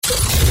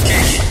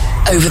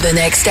over the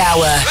next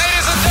hour.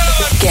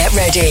 Get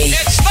ready.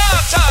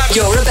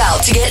 You're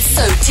about to get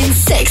soaked in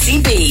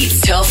sexy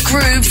beats, tough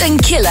grooves,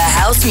 and killer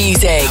house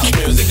music.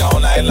 Music all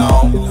night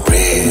long.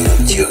 Real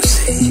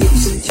juicy.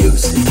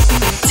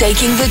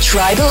 Taking the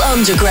tribal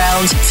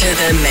underground to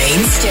the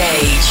main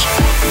stage.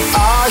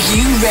 Are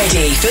you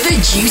ready for the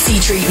juicy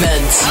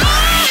treatment?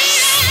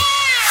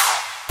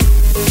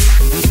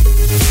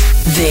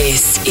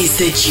 This is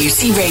the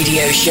Juicy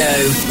Radio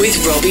Show with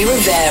Robbie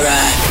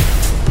Rivera.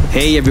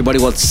 Hey everybody,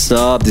 what's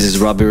up? This is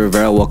Robbie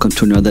Rivera. Welcome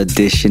to another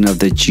edition of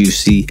the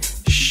Juicy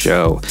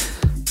Show.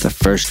 The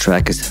first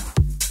track is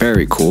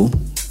very cool.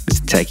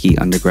 It's techie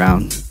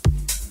underground.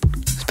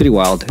 It's pretty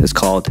wild. It's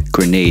called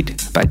Grenade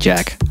by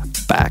Jack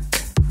Back.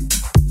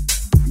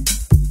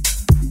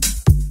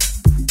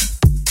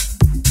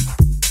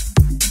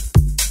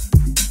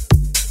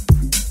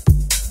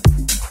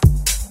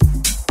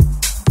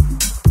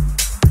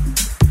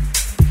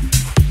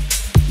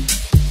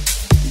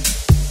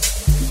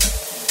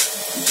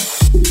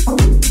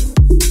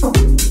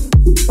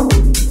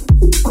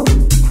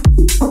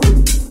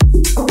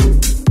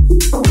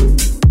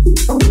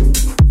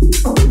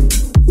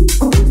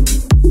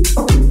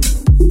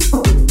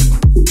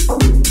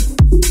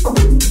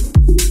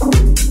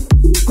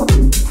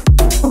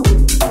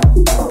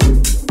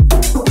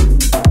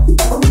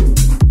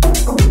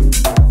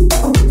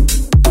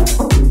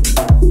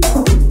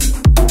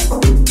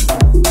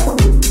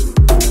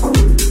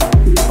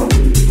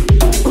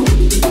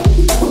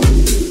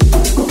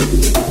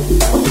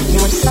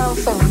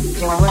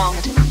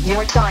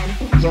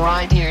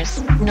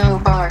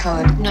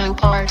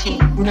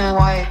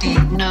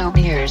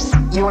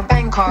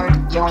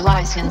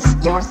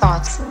 Your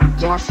thoughts,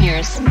 your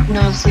fears.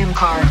 No SIM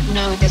card,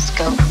 no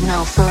disco,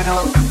 no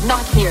photo,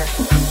 not here.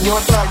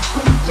 Your blood,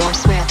 your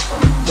sweat,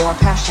 your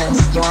passions,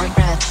 your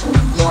regrets,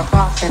 your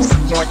profits,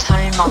 your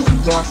time off,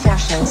 your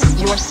fashions,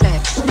 your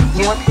sex,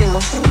 your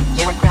pills,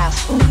 your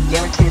grass,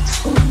 your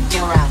tits,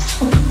 your ass,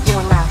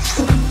 your laughs,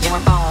 your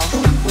balls.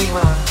 We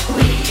were.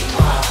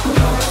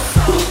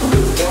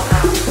 Your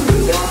house,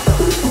 your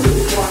food,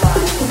 your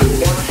life,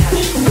 your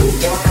cash,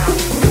 your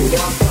house,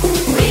 your food.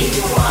 We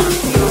want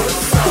your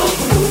soul.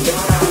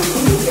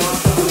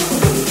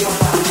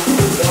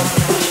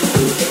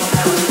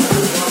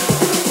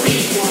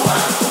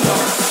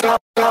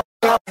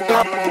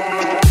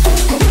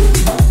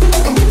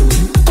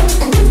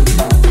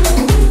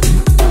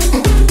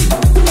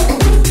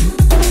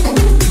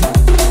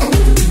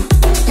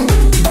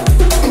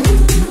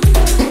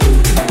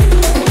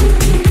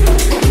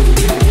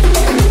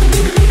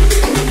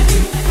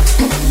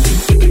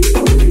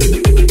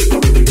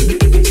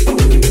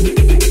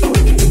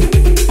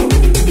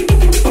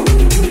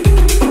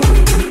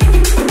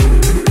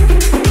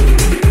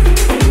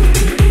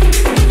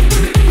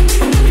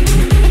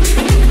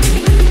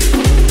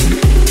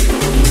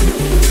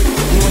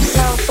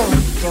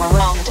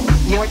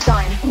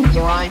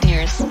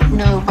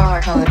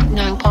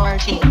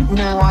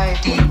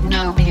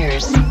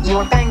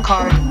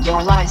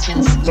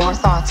 Your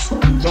thoughts,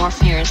 your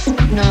fears.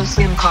 No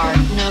SIM card,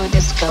 no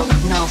disco,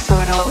 no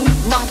photo,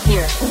 not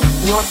here.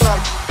 Your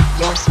blood,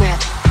 your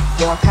sweat,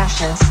 your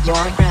passions,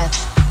 your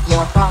regrets,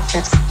 your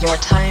profits, your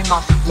time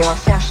off, your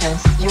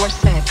fashions, your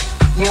sex,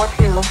 your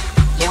pill,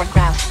 your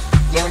grass,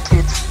 your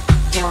tits,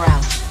 your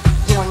ass,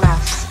 your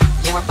laughs,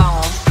 your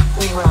balls.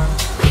 We run.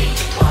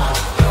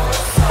 Your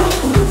soul,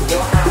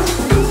 your house,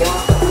 your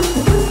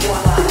food, your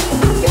life,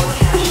 your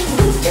cash,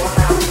 your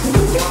house,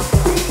 your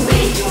food. We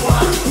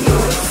want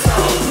your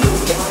soul.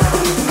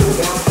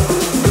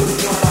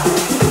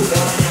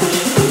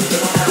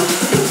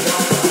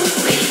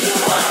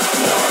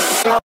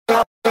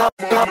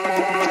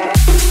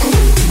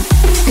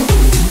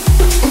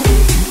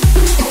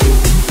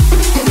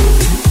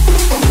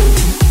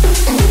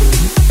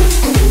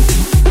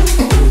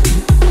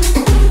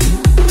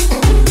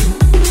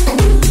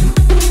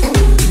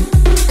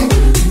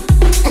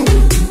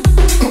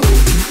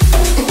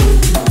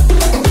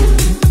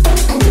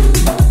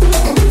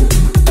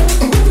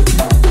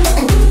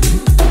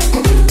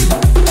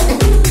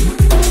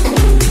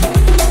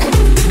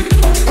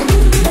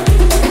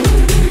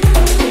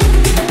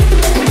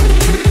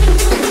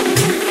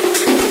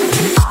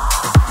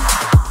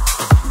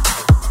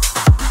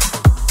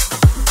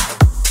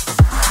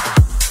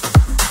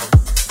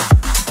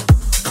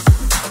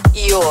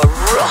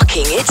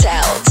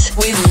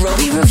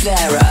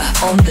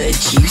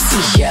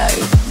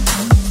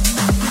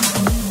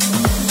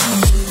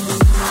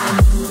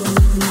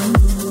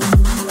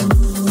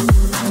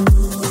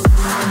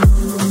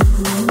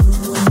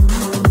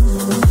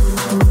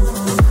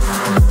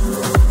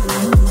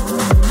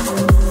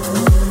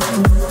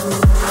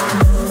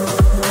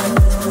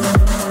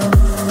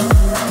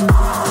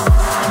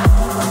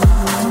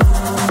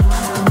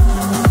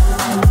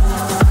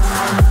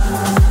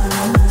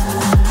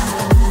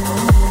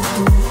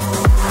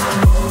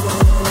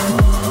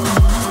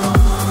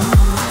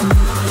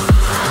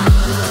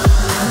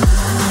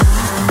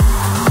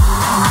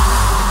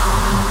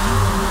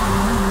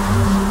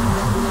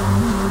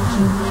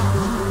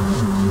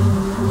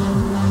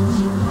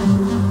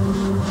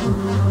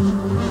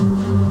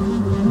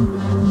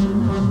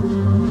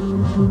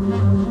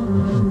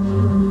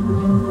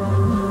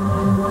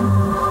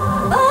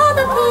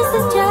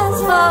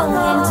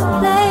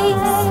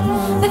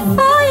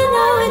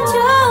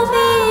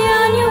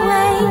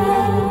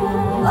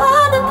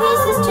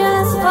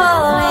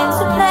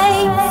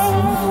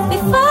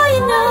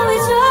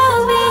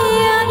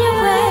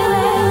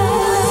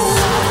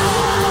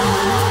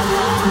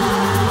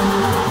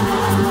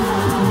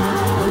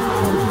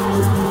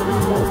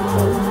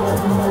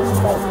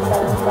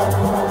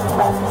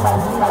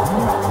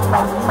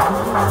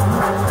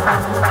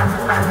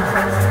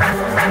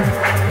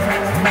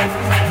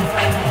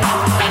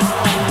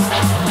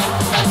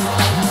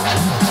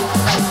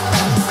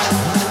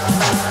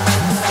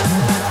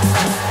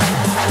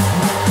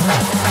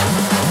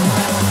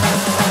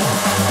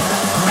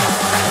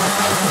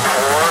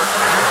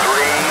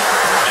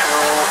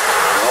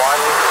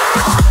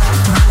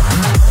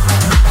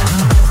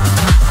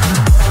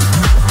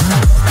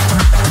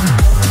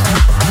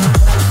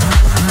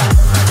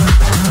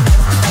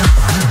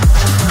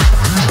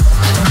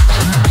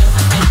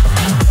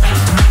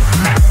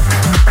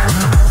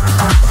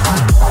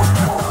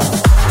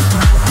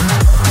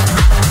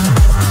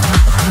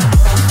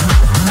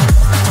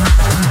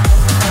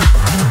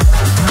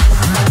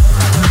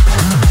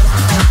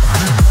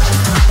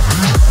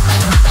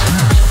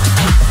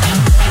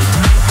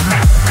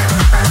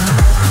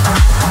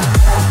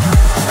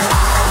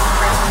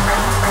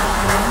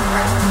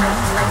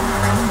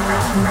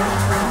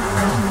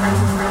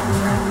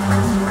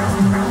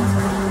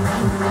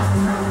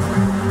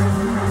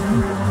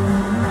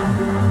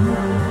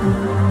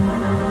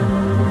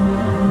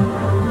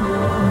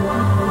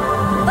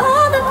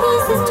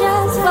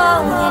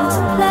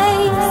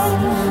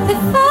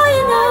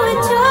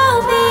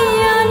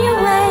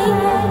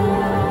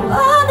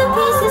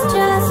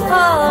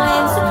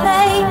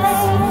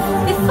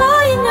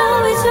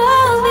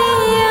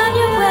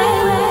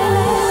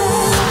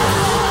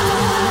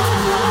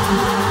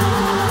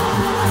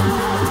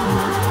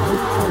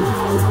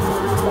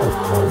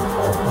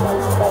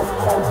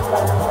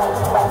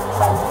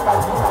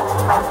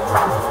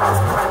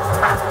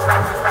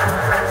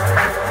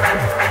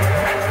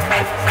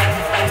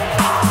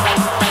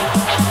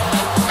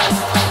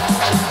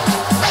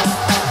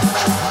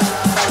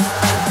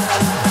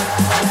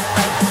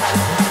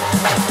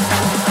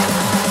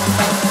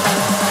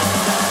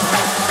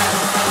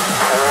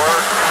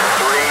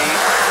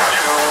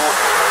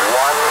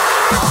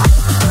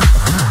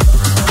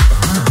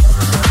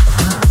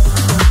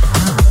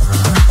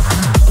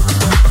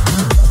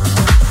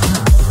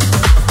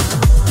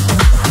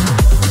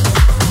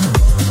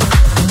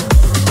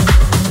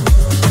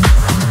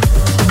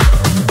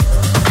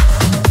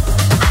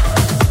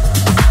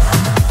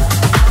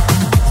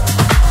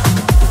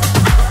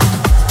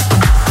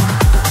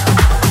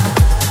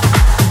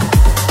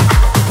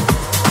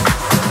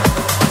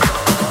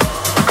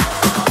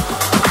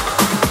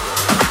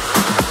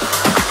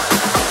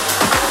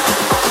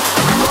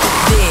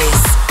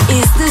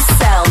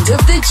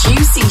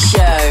 Juicy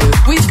Show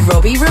with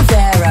Robbie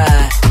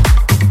Rivera.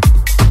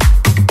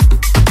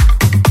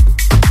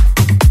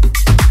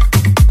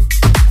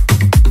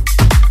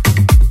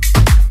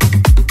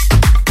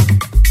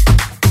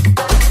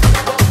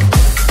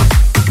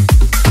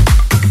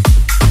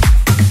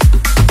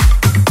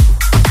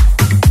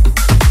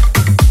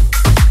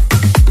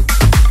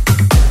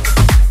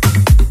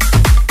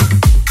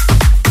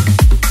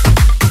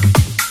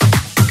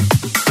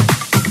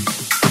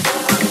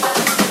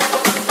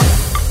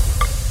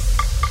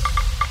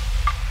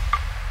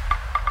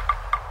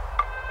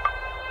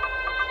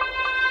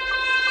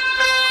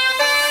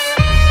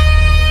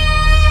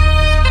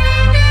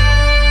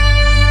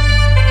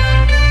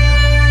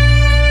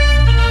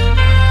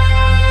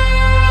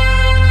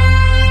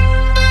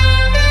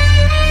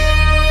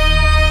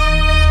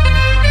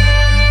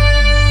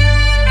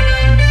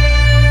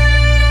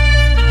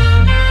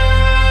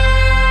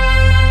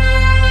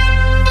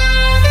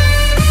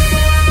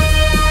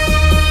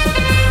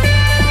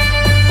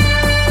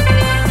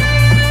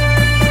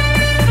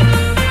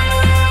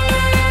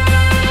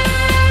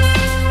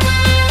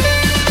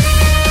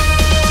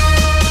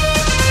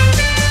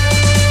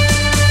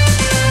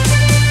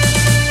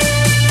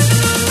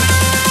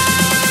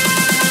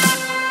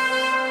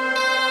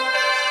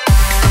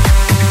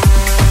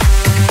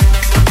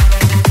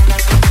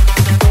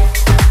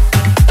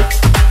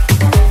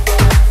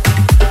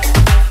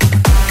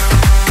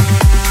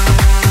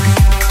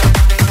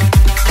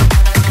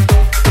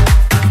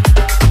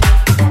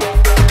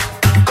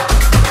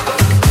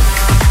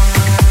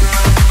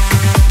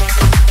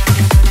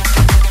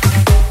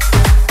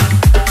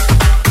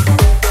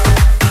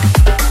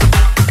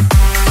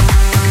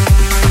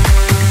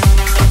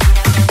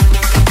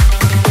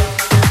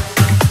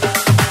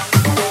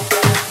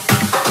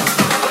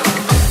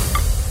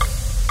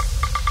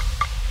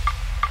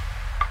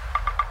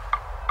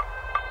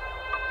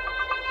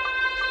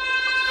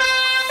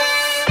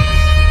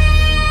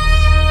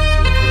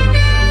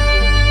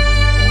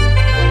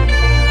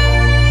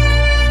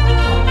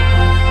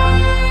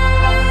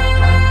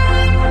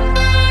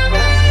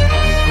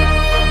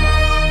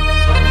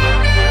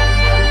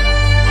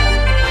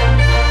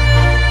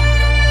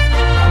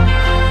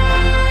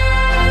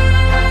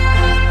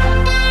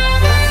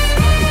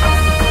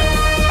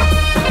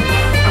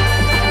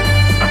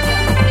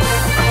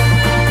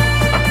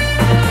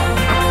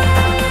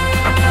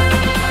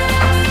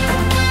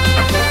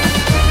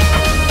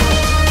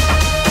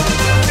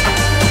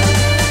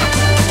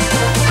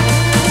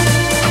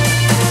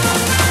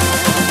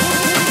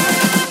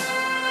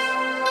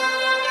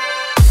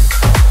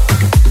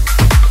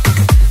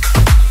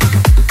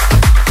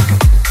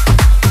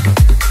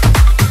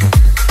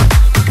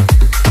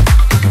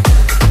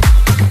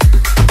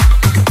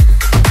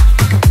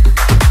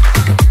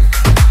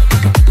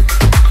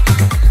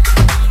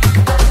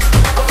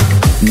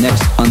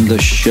 The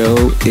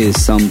show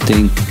is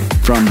something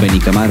from Benny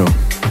Camaro.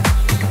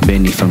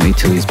 Benny from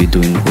Italy has been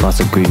doing lots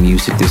of great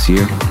music this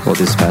year, or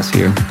this past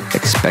year.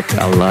 Expect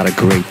a lot of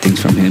great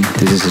things from him.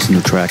 This is his new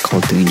track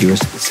called Dangerous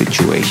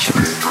Situations.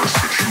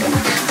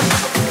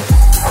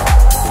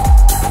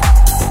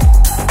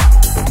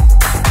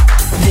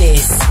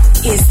 This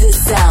is the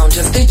sound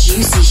of the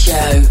Juicy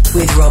Show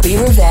with Robbie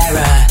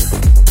Rivera.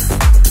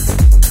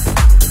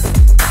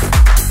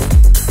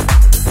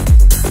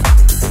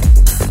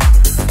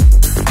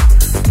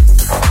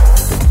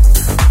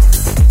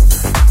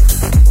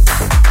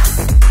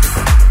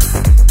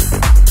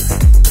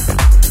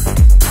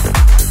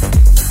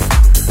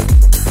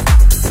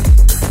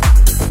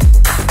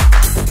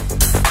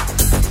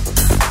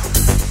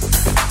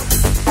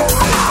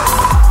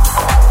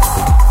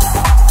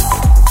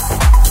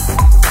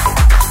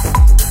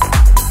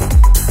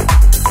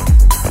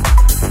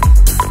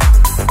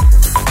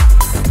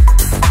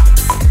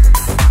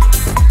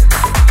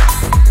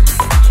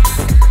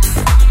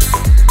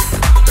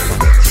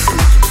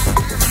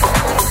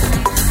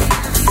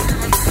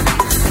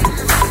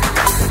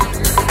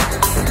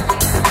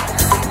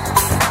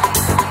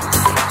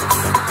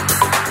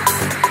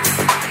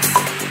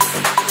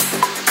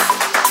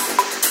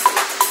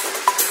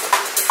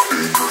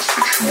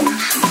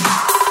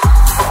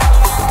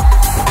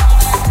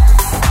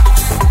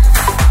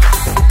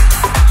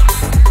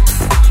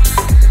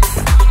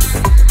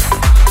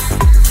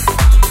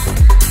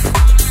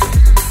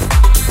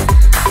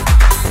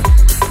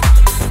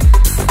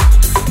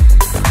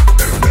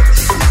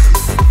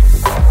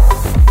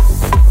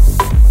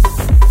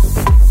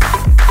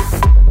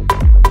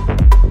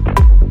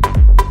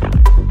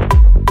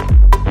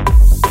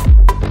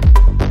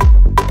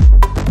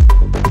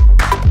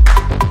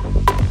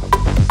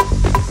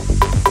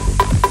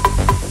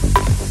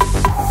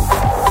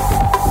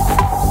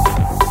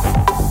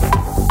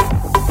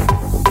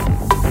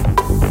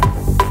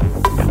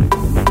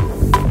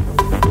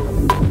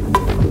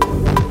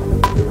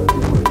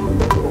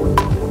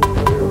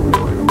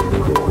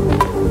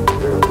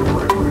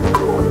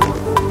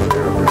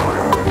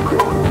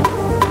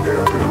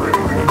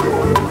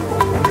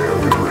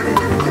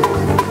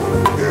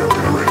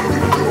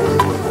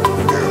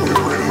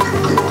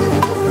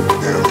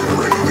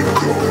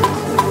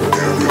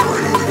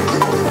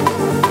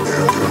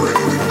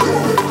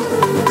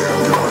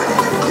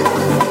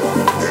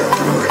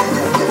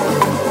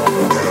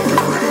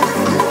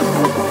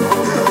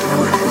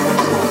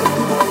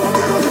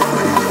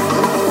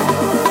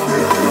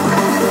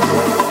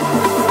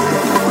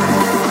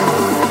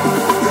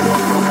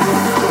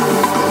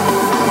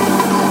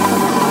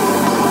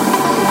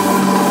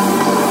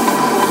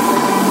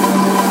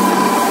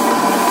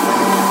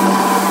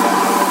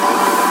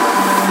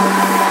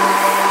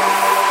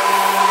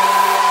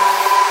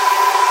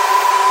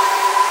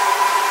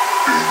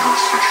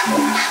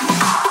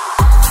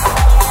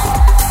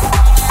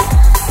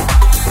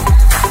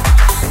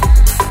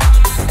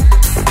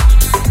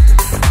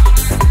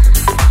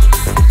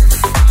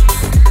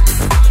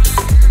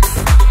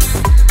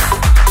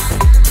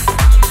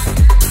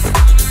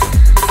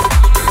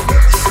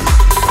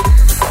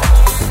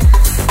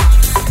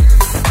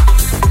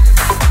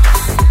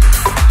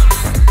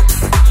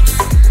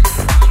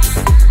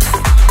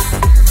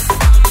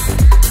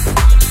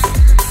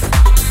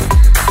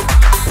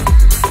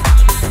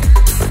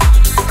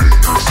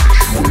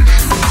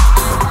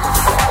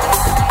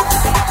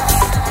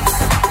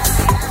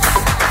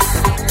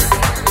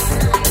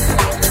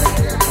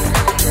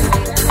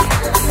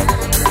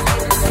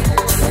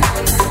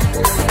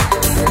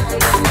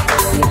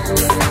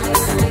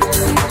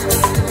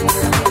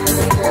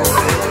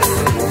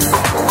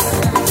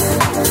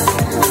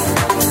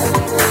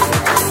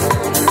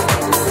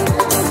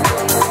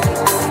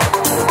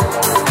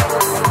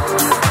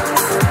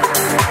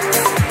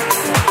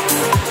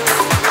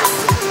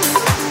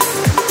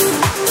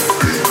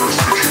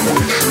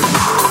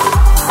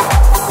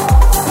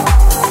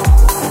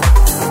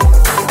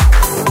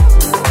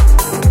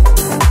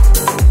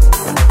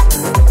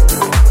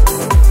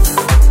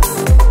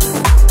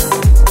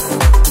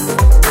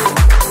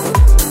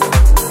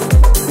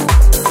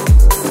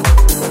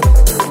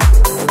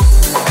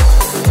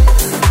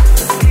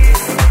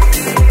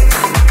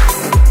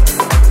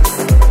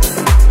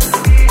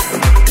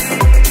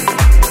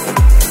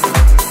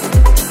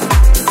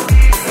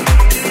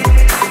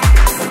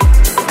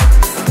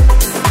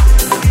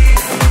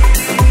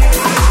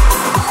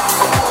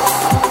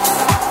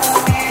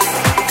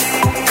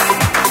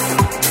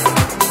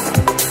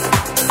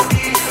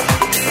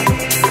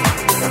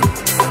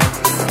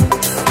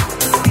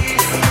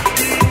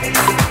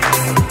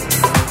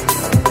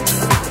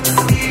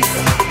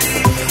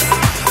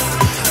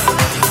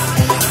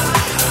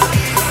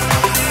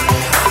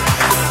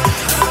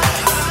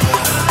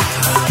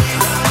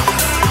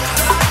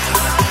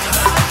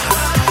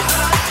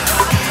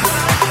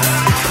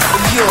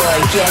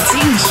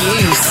 Getting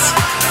Juiced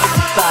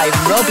by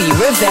Robbie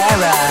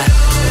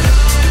Rivera.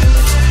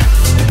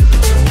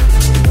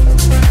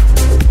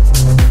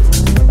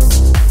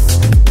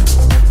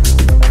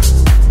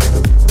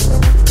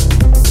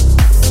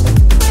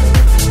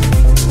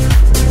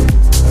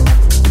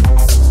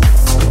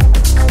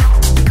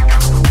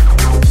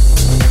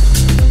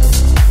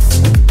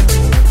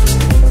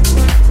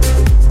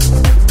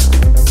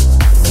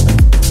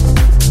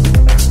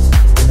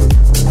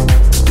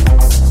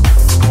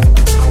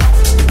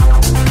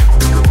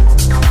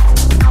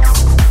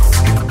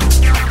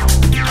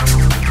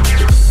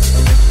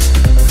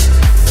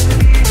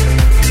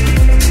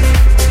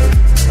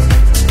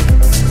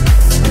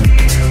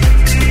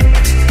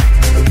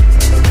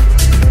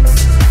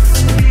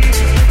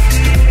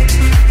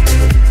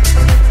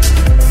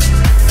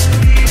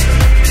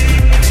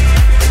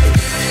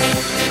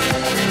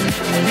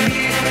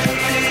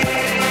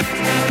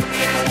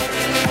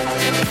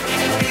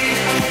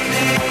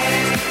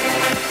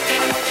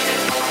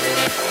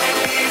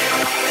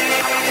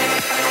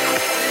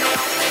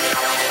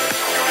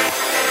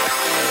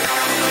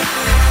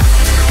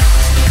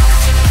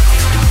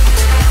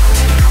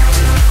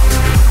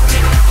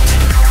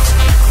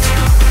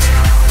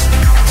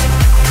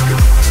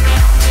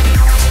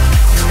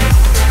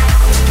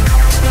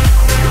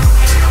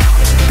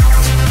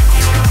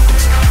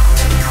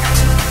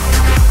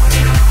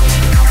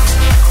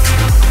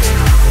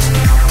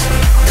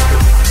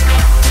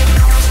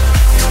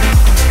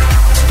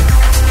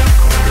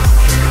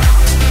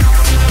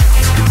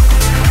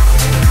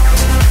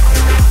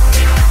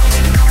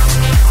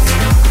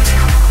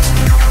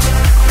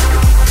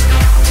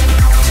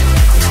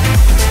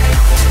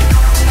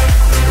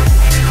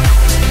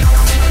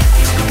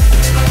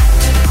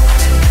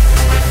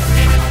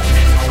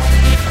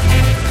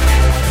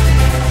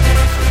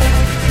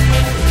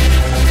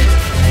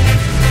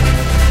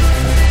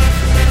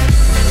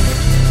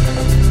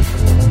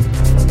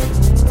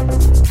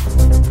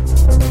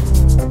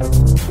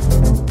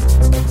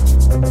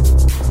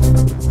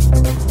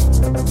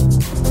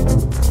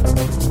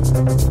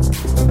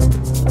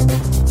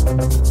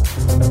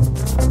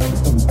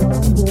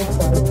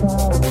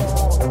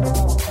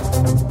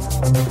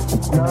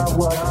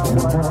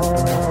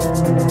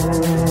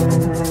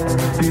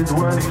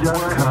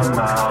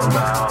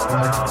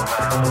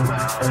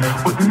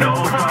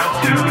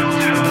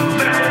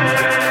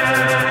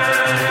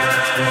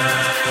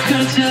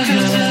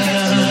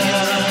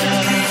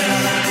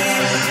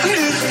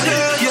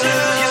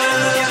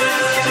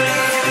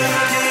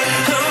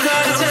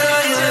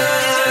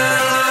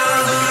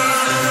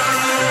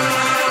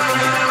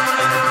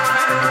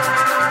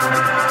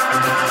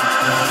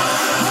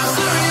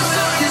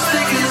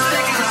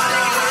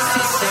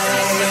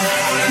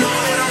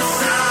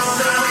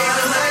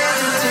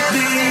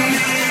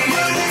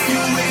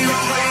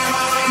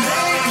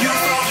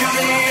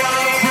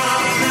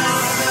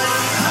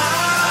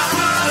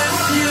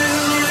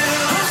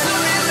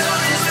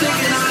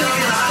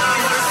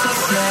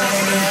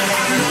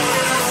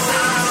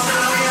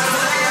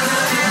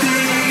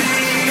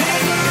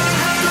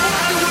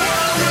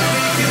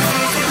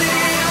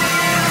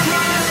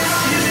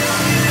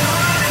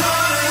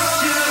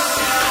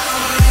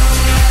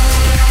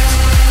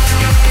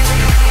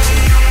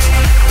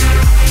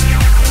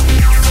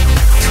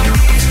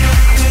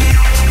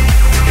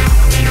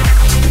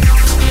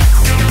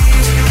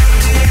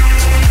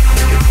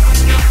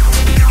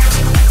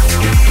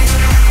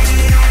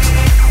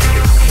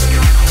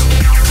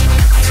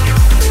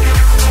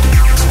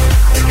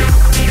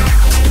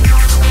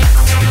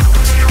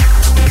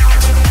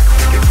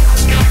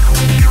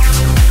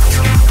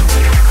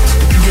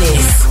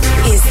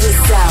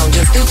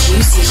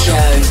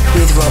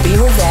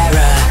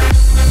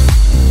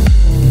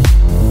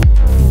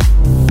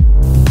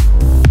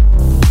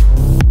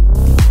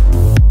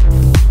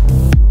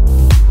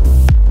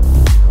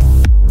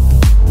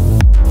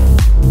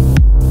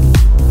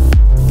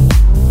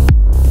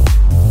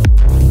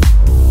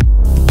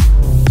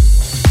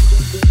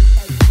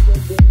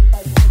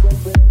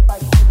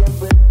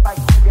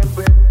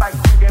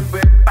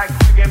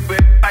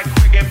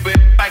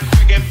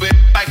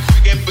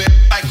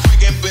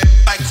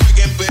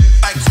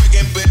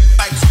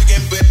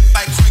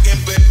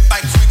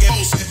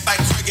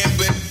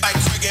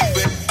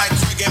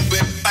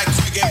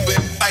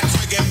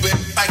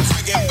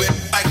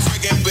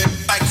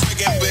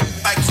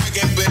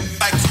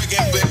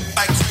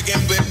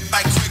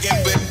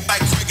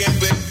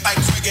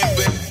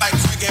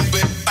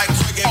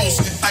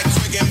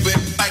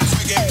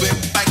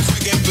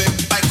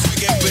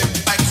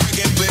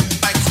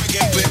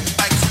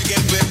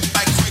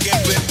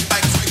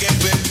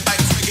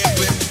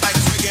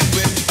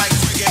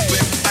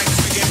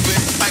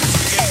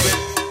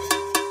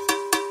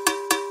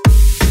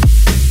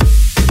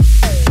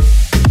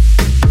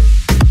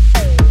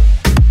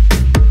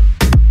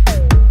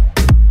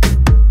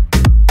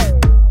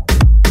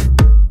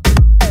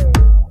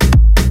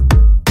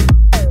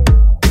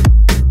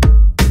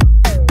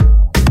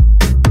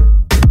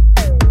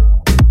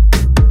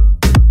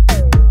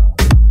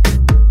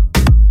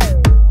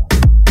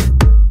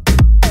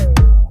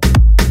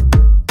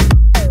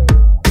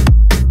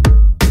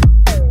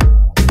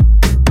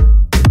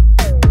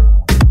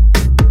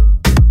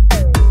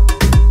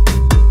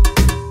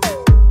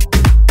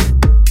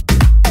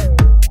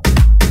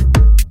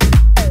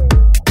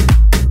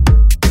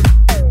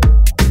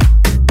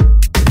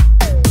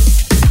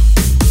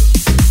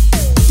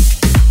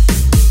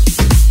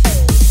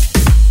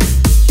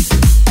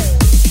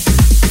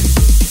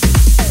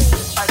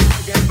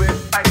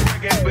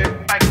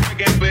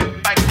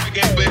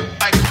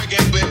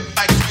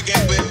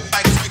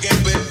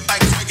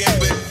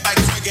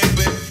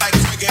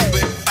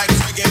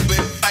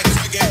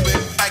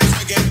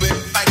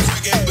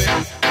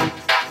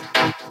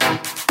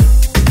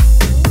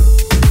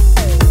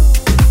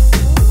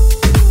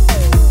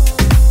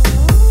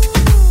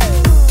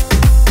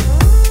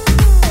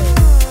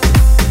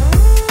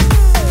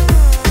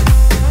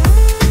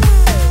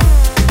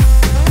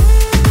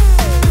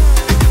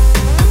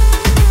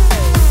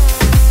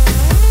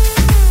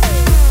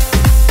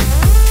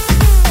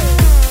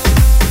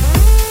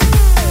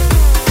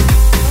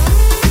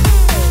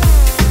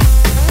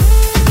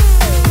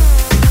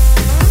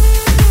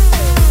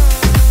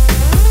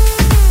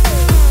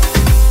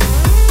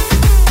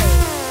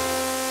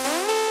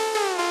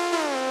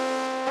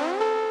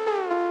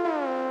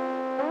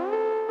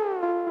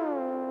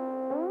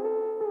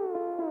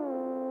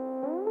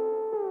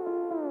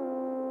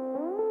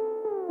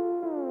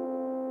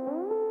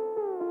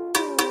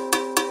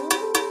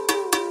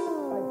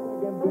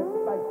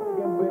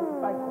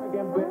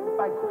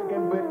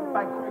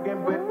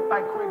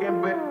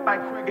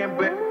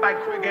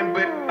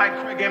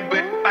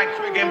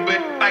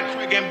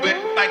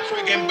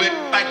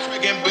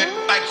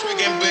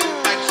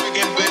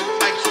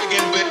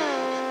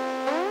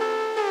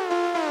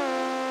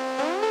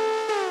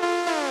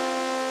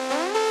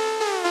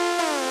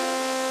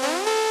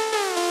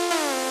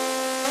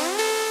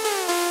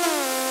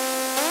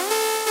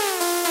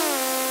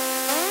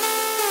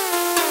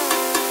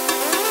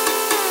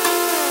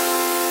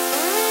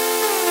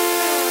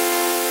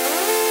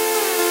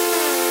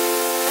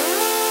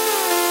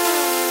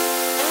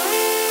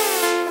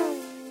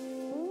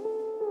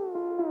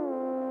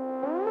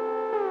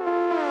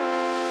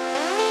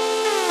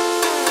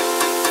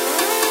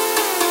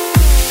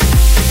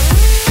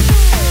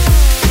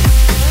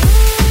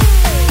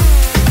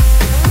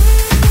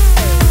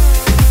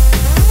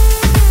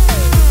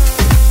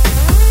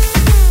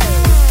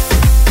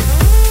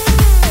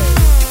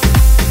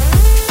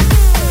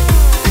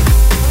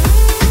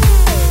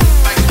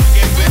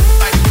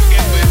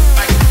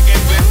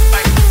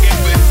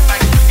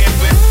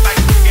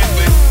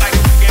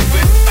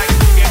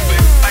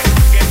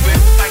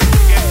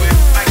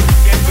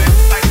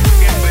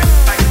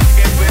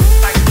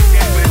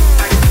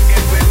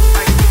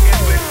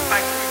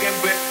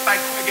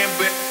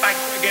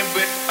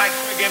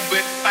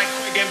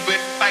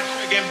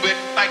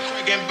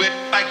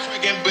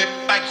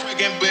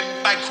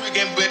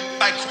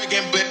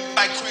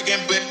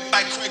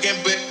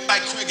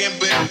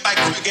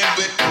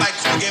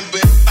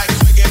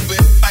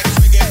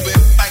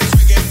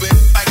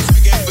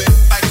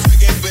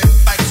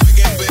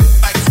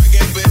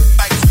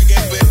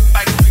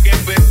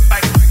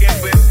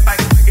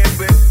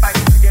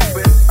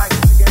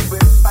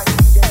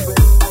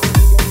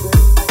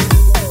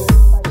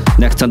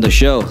 Next on the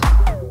show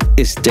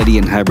is Steady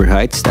and Hybrid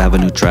Heights. They have a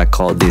new track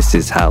called This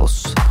Is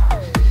House.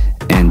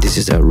 And this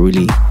is a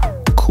really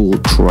cool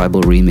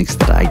tribal remix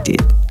that I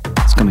did.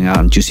 It's coming out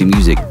on Juicy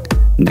Music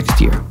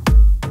next year.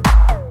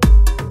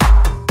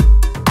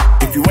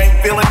 If you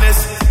ain't feeling this,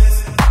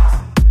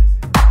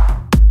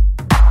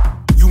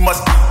 you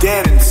must be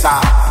dead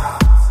inside.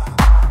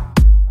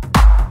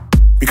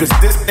 Because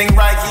this thing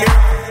right here,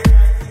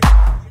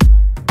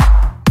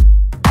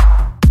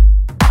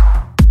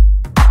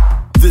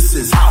 this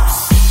is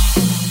house.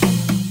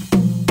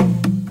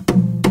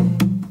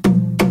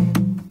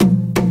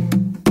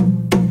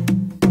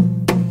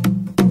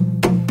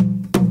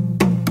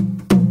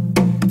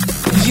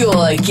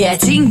 You're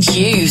getting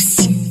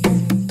juiced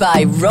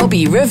by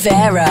Robbie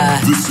Rivera.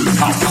 This is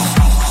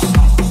house.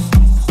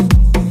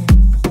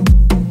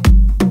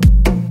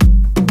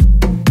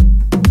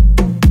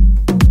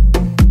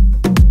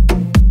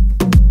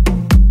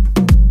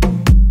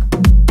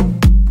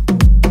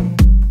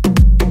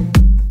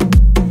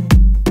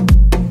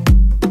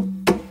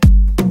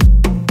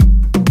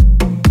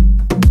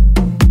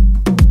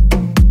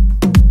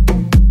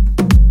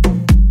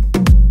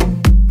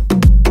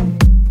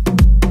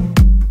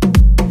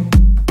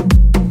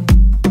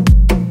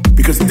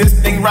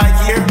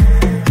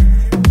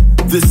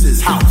 This is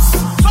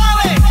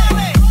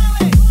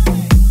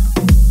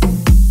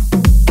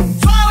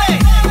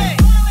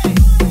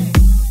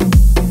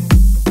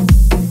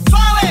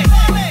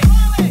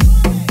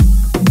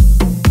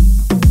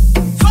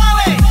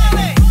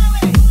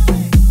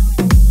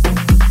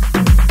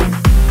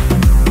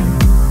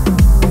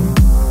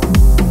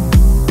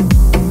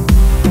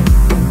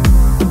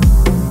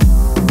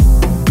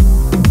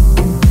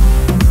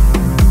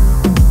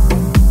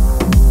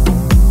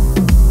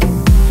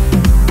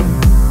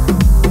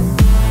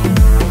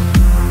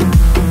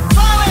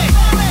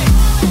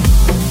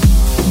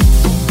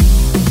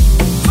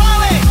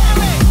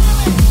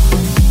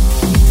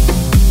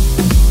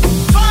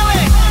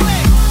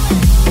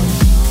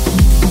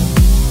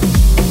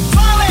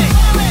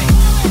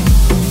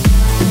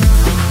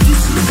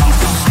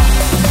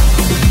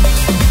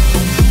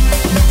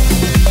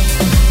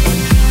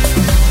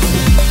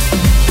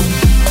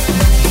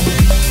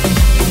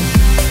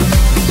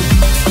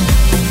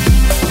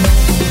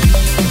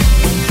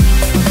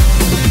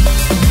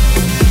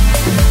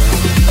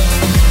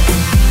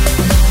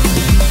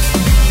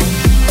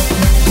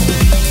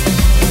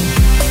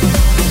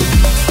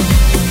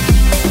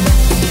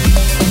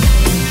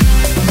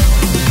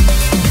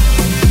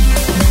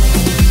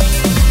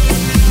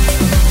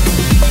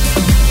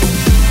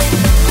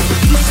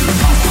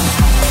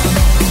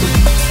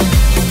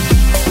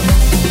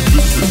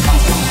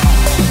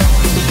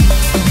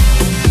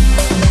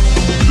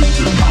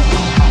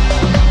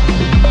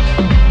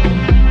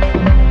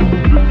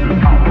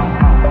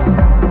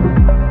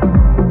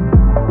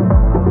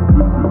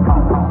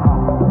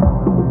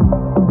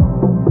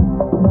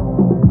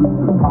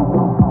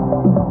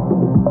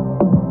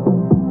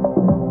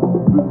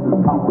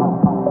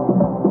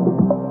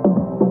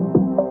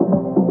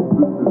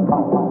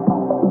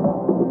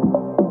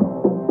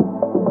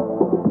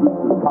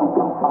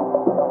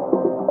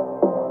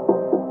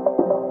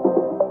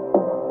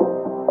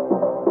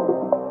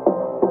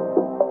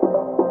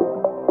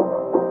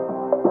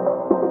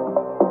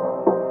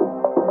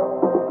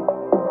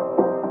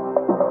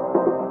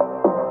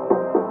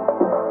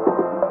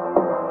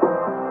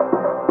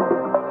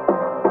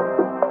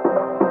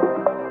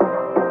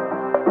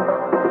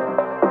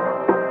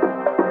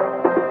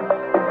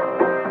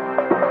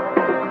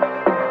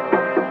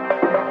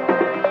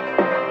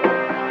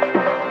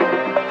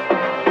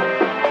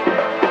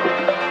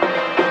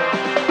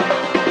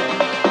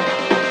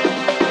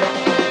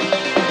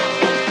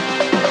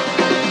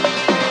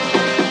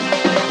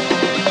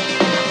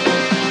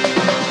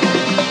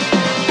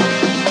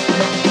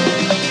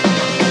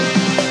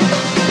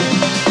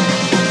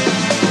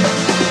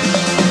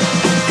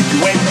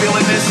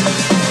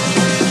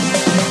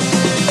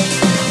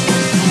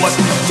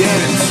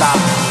inside.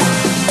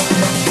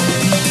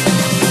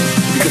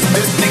 Because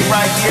this thing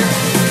right here,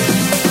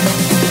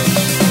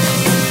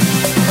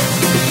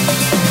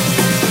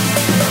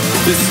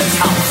 this is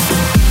house.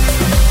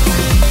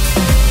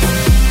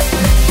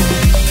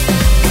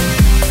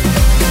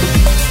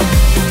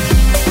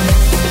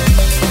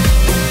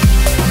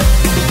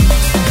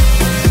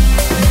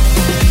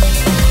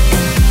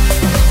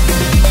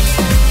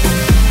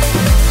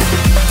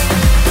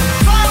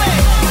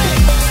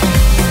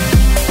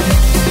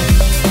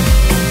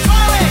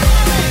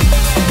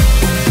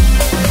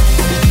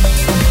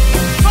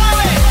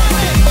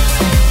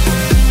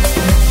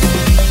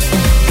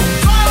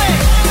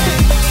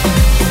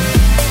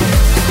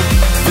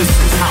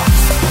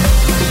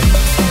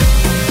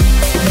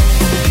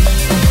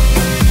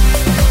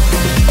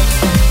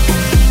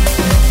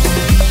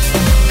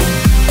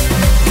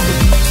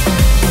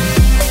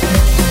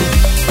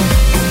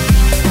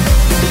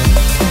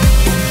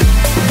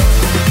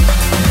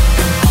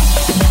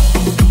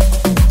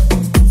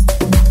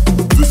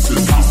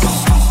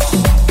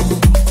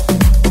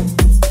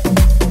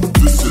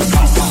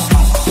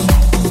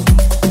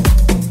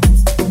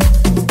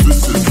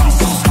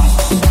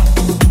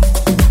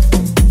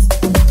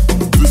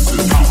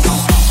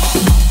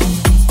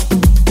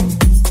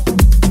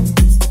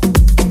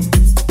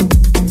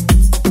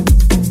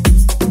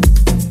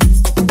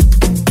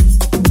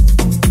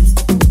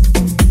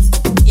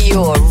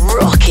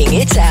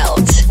 It out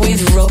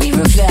with Robbie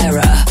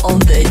Rivera on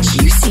The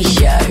Juicy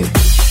Show.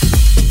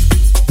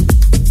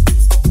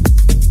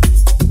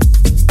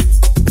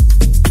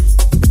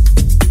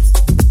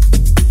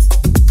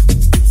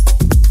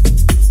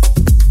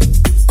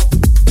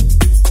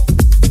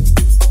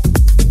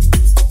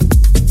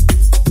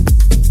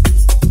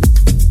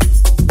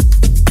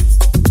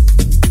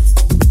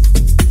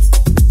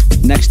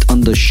 Next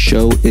on the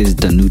show is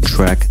the new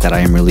track that I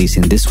am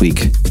releasing this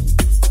week.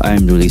 I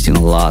am releasing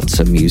lots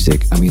of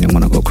music. I mean, I'm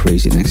gonna go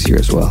crazy next year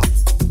as well.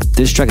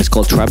 This track is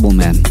called Tribal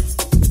Man.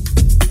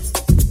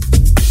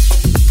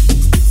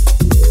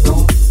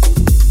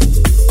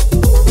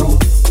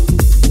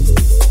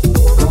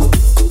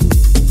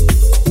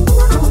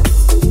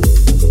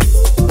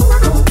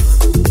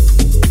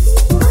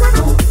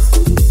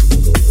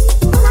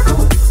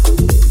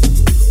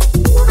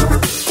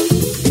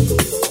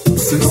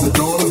 Since the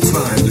dawn of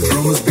time, the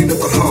drum has been at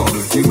the heart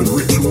of human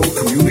ritual,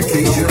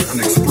 communication, and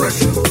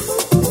expression.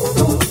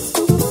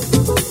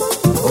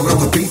 Allow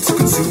the beat to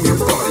consume your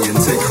body and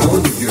take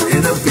hold of your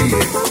inner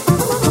being.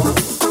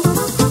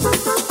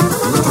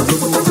 Let the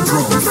rhythm of the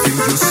drum feed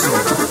your soul.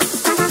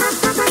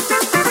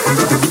 And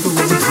let the rhythm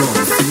of the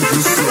drum feed your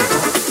soul.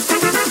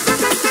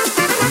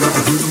 And let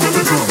the rhythm of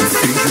the drum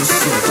feed your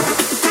soul.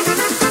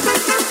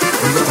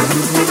 And let the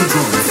rhythm of the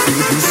drum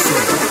feed your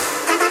soul.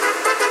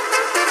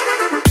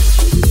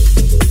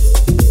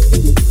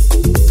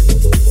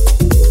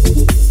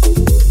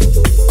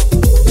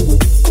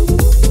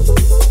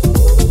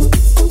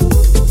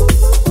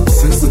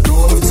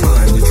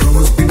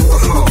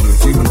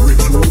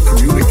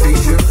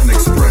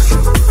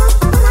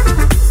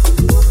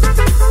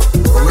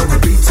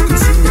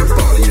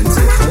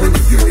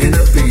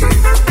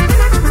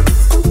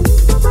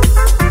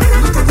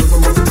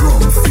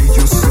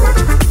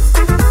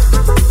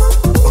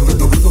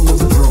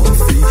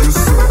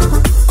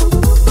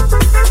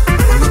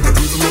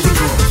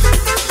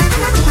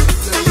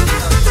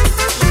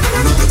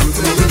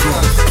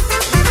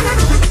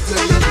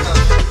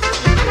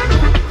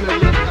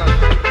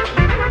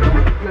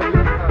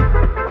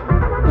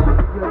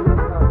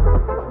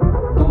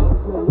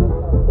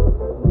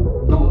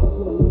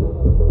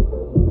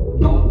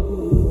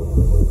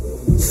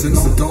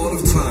 Since the dawn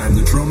of time,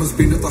 the drum has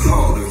been at the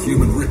heart of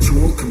human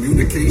ritual,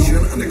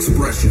 communication, and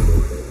expression.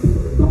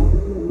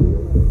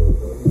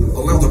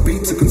 Allow the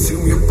beat to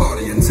consume your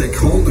body and take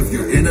hold of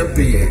your inner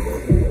being.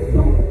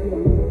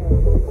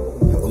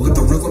 Let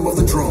the rhythm of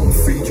the drum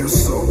feed your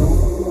soul.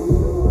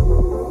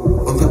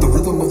 And let the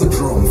rhythm of the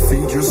drum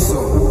feed your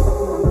soul.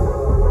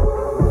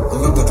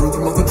 And let the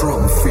rhythm of the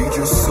drum feed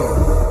your soul.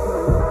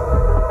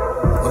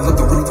 And let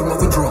the rhythm of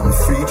the drum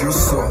feed your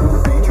soul.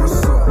 Feed your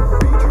soul.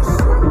 Feed your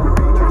soul.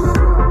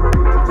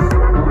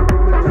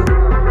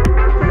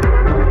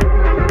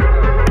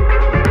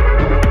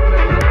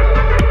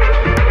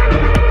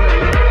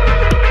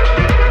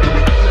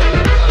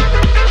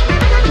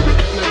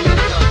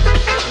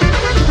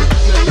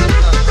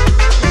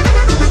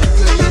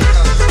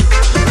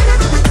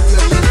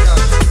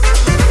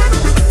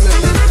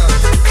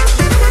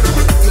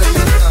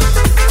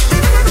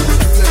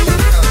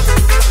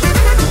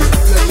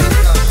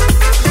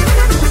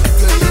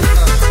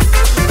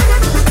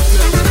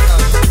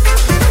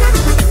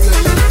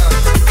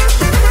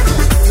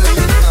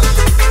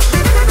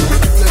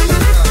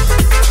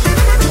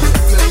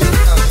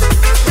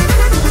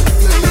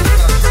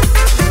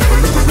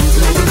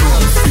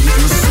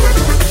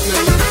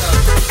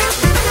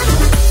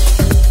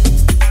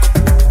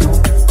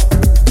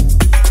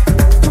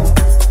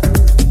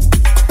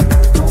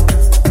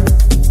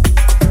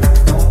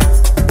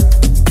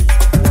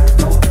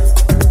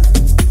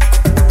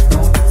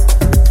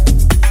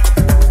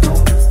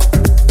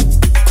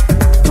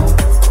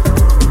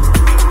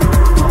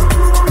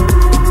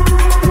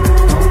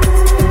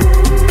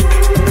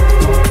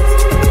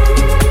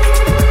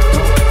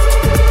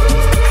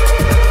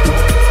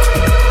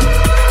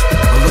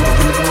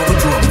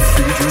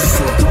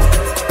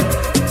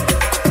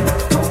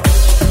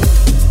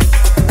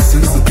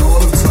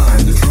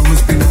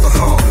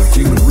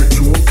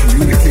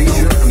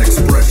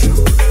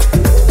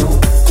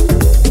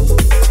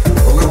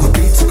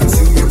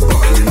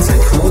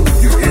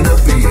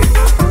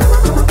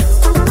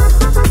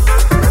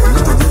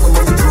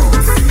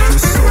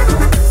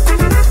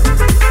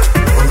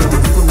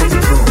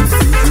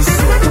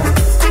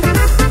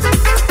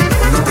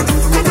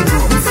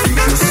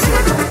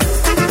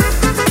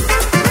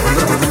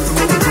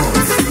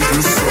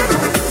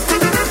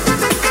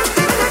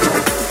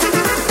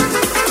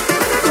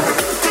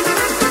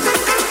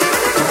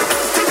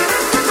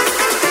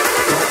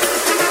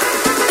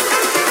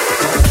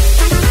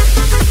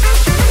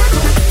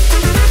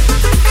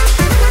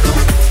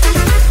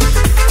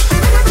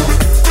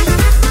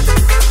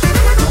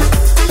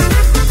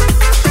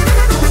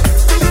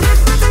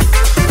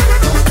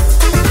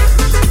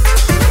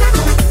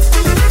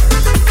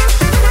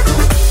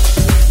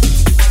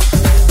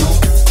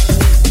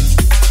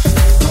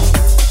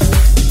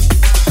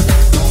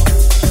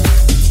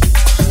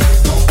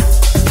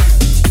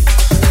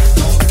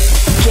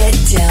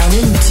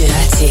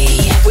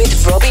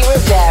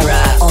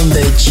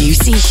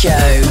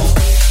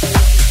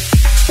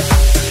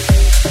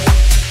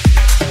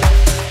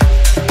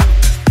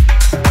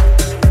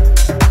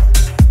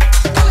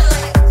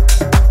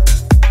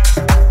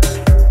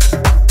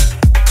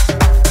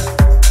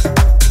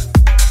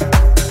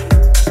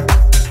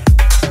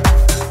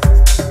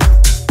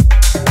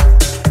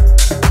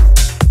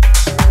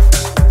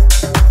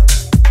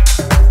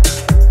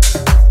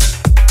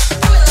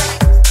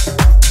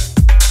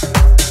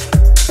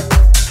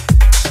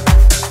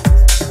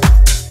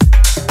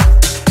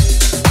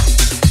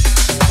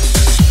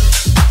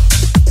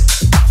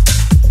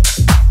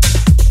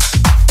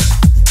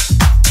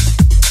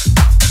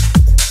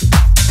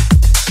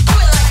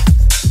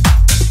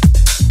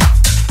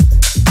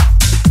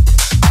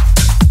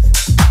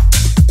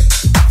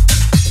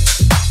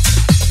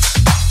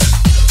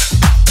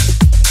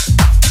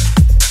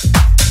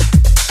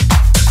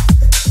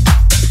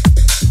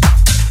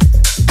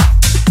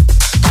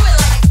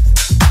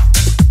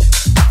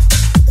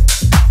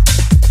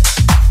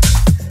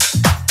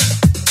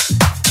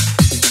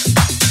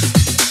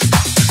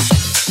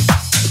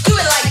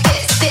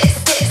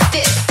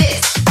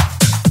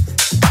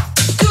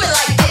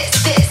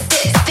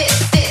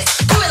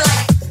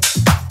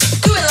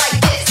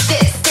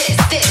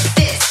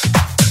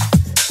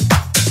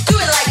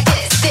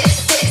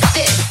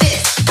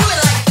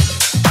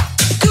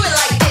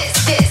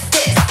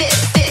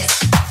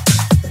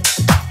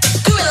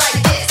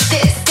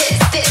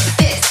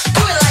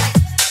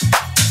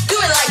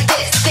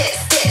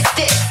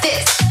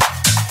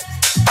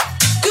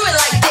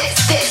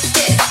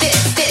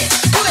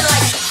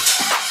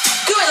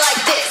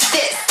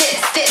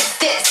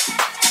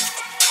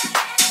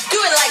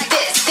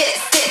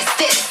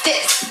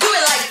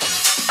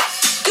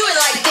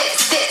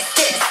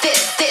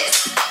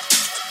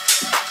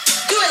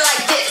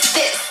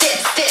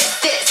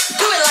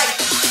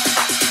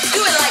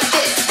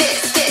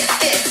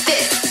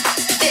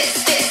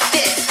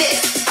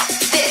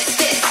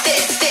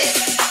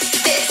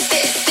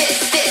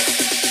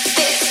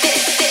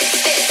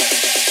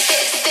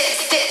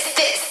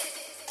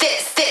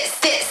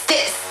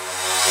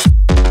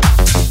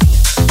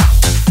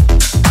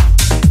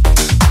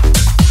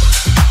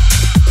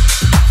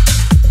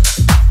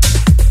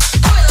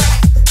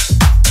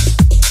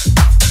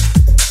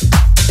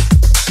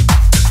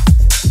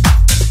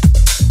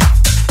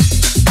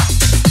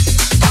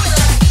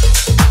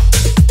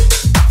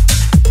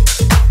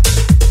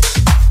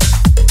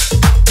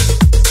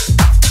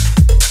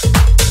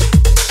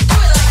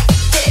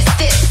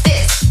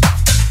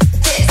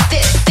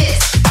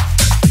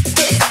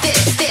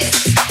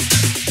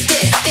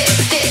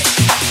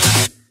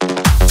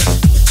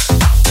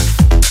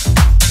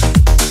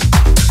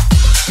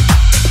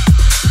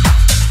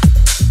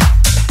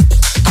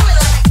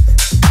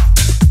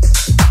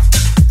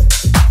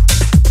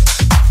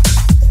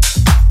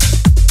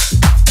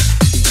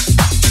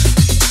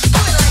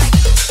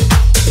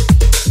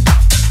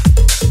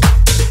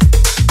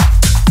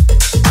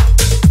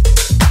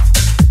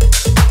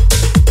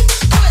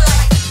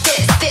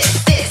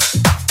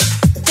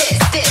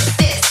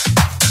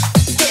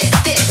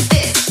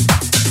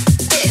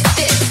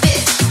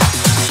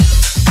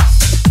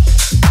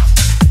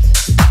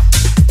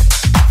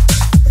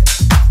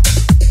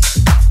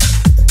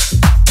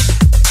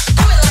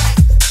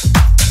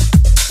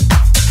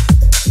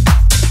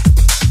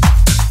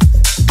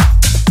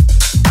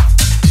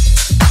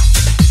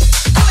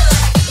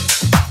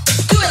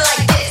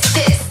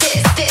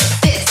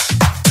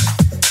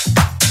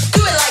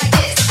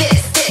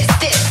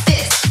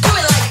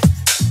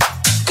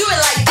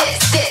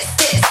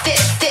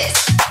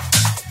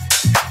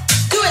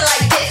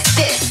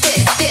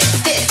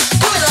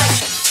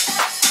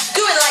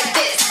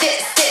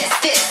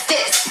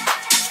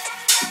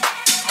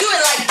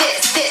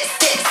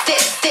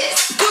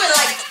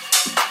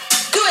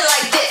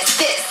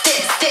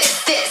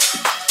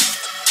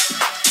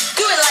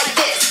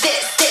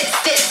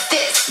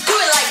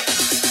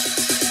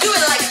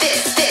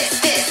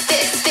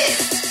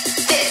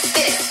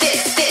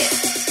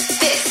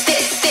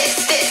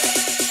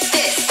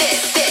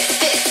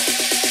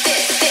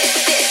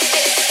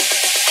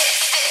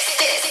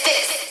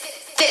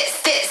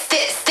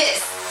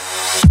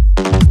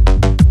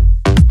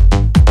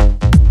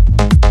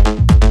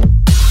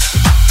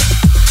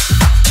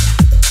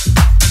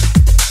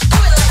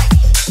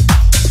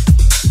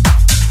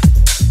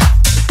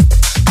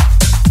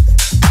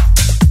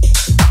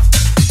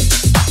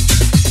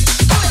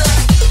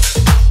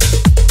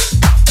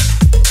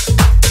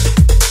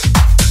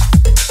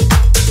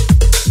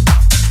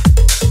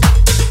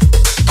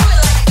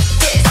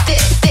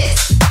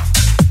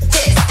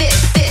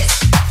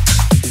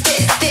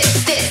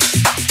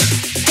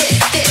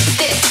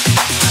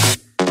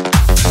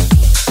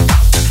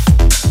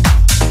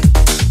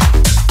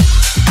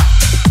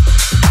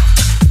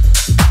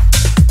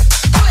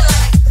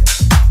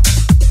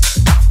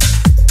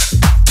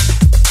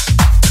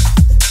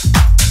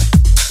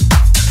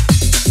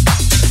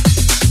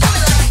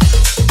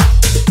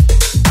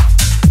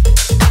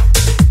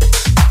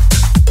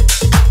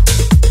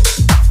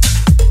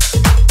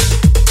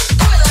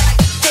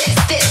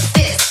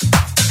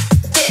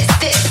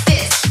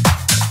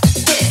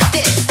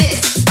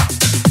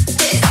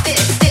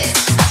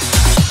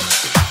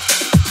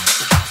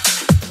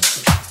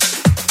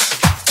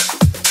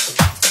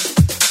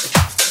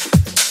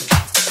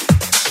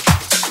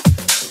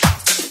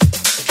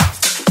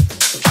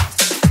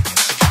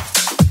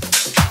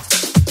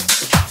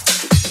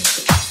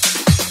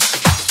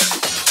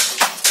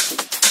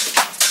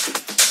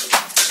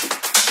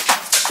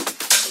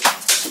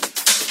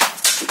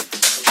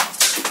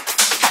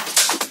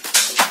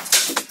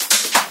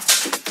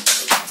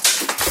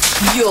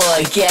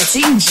 You're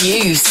getting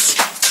juiced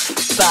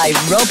by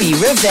Robbie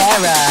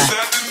Rivera.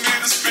 Sending me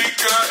the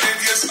speaker, and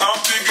yes, I'm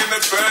digging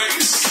the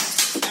bass.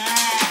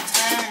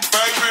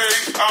 Baby,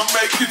 I'm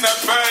making that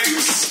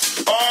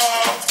bass.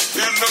 Oh,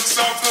 it looks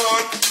so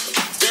good.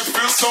 It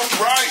feels so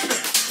right.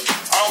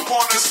 I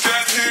wanna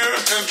stand here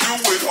and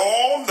do it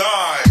all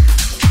night.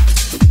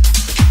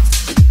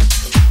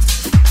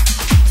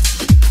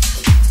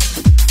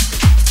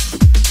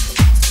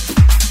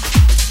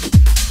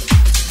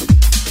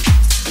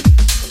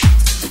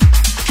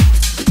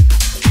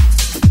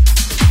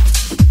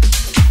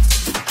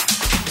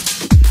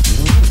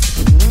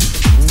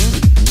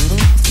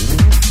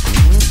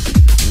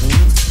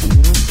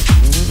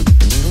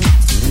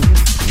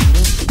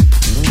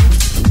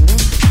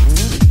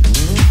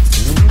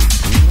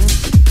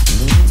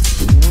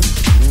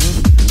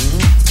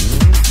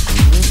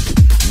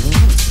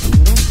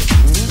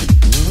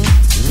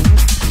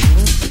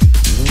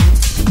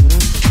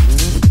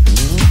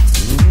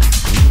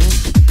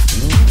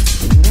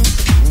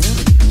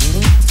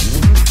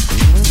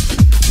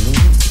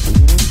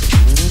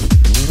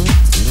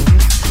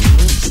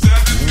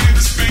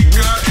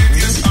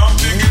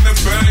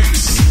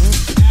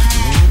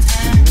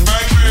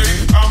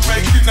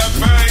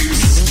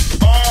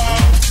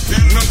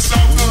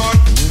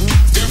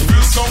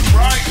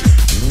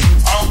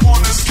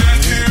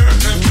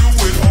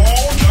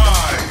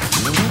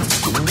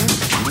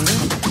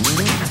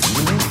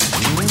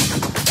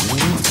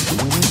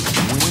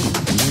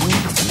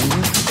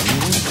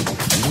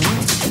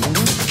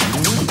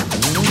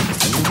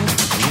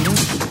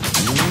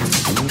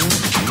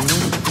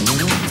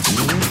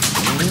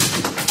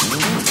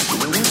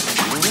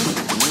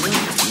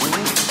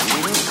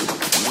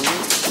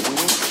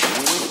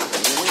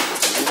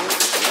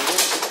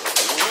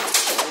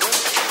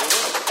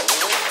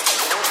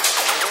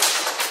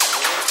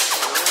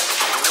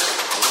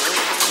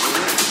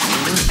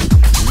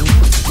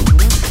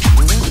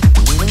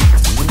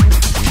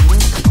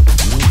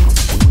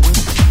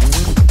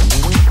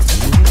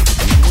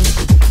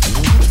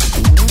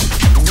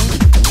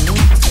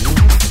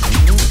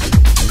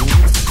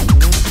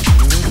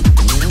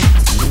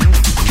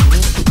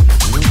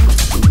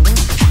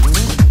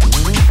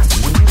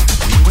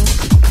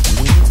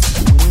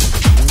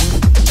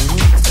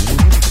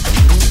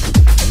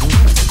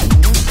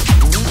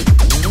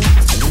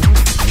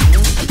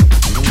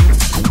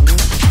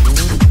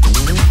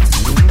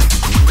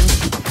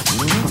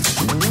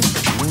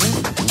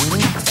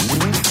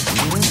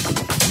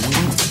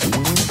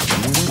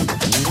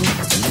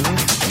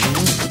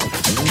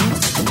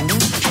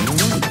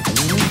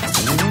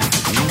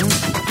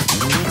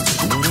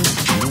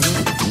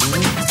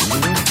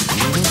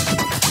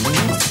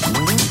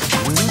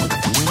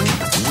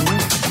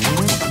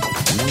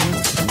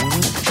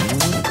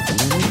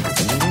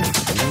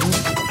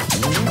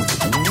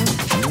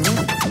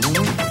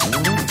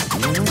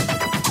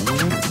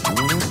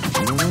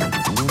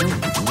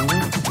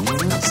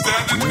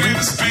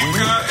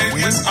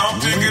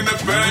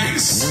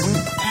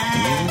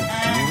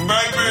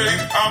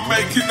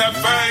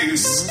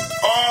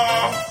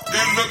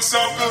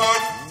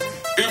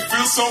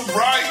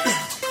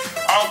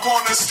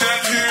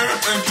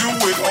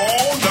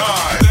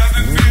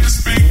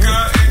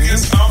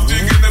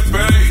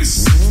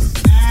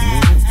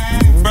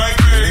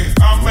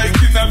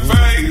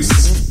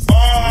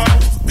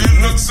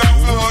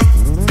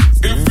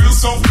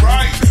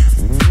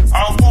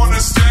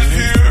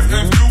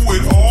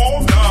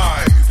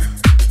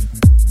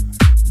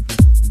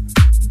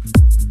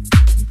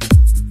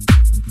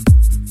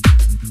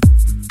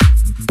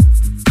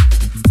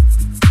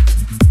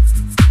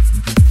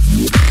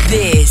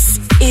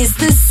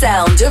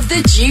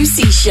 The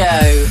Juicy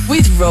Show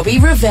with Robbie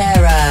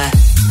Rivera.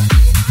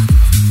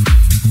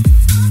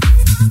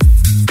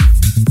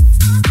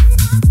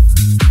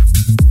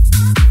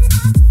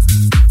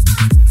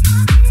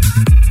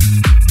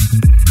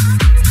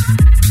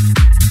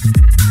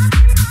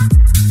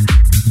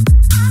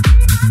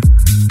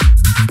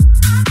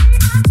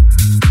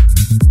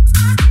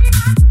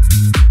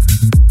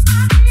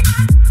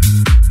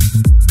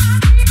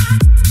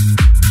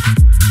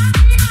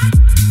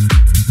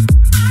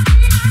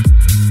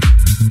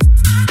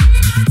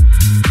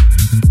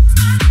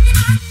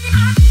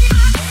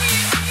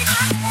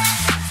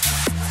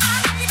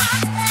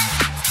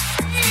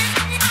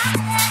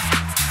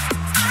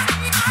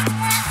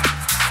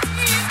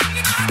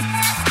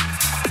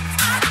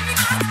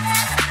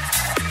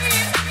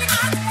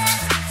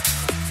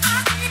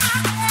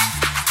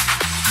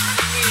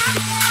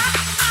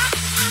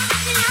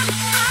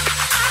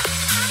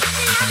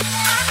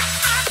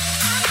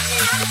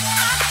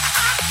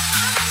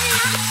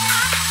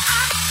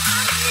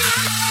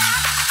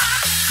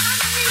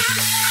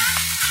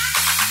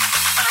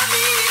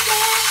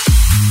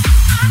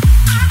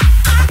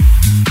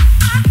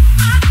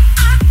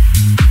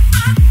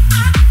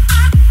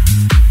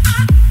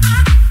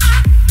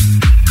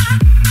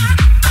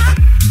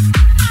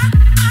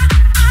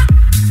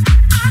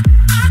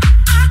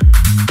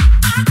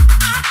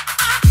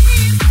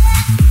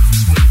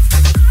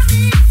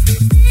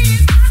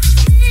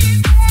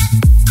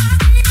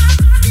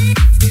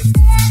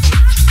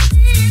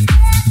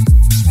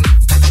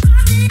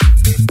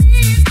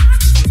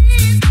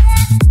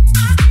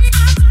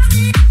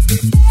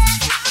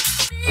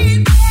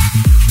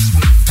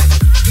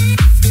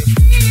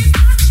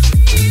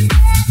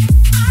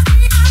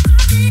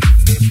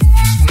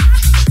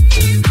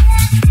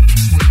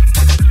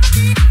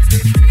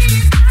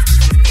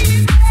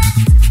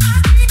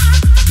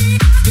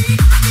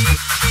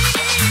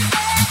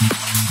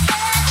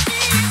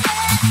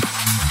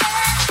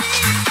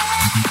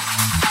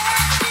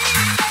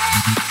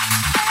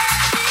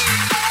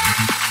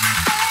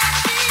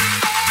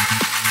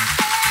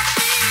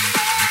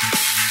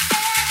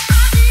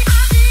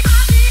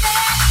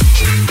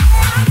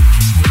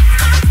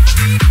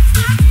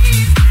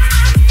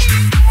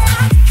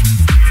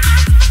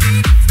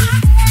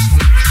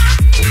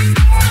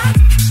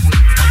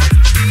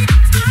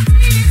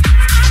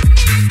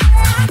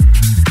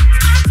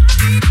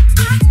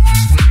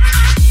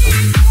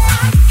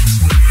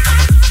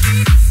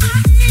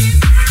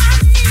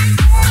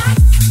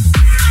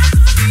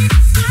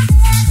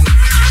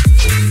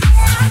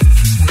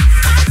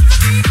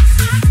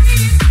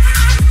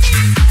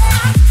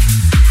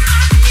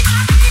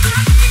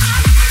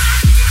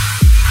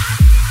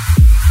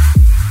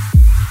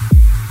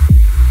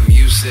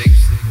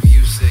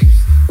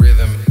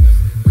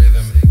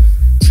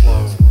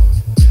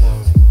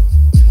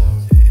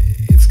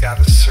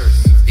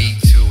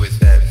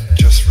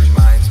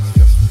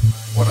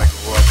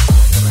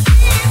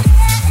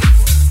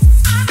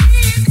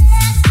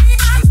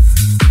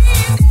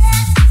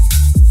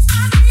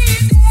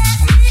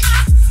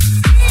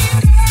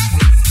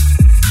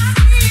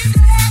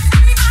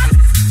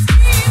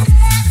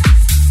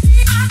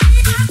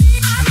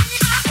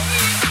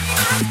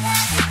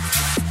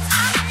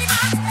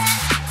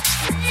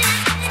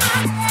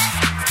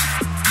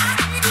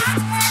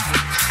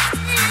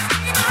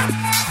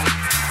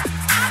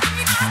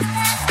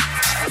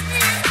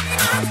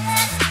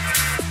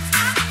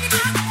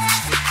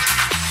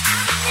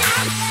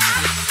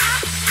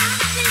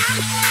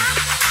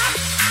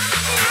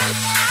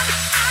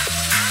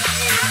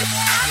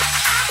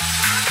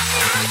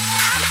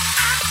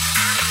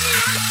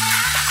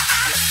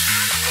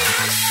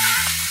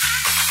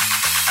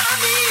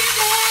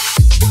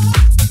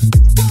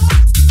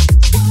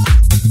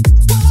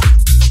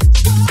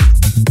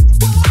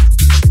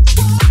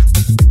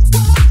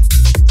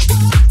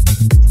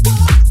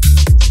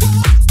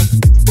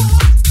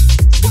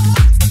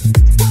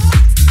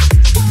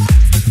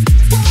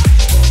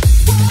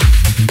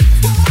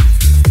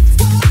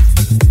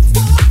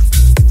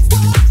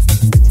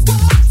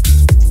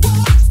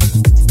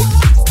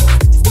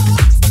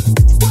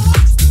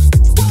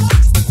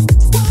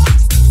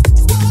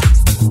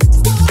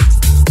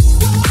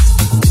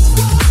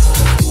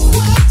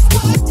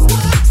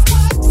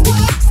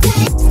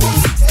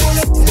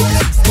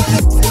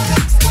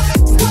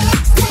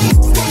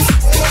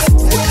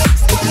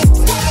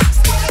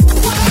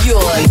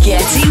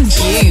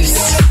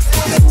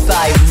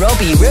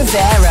 Robbie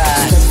Rivera.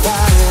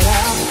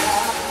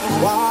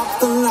 Walk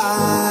the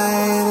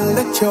line,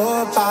 let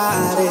your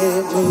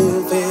body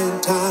move in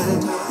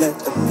time. Let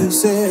the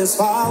pieces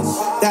fall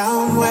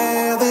down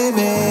where they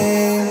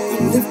may.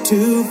 You live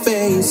to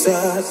face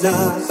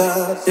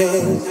another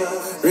day.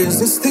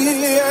 Resist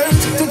the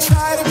urge to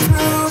try to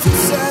prove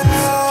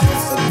yourself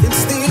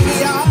against the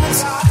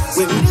odds.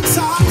 When it's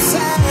all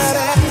said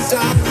and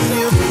done,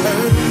 you've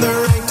earned the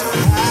right to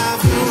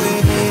have your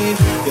way.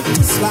 You're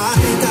just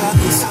like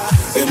us,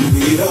 and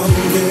we don't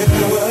care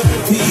what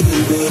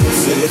people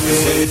say.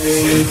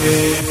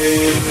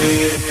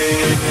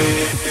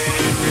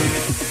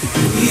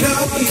 We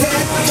don't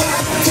care what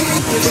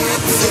people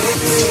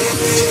say.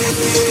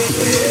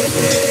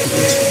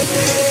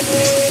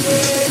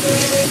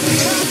 We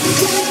don't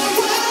care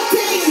what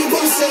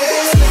people say.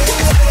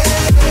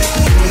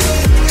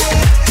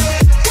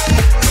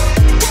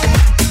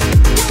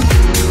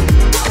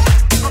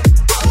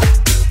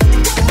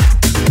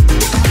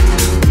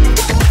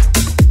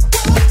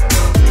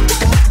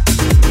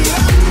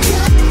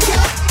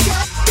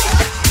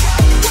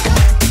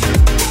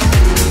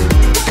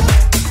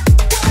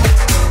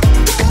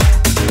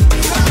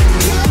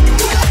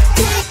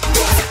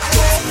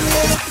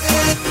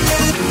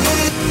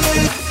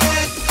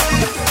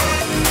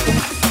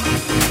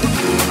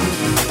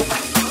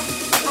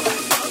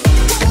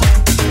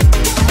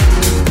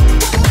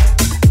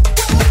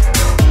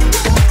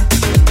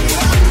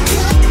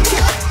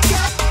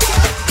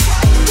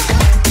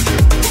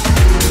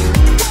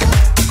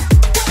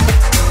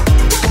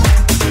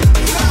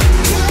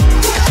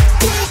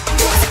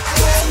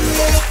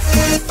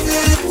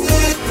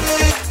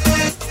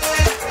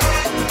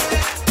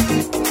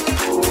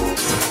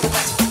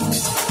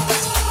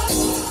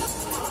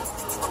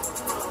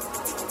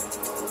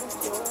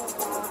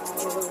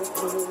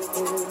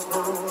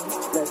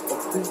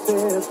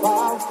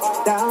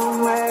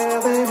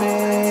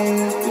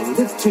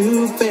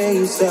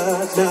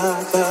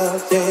 Another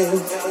day.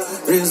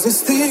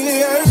 Resist the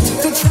urge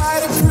to try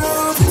to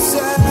prove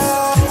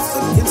yourself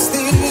against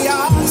the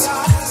odds.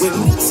 When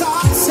it's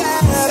all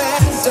said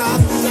and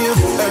done,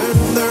 you've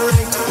earned the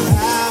right to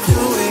have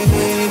your way.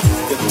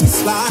 You're just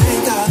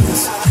like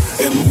us,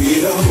 and we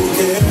don't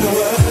care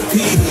what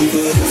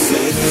people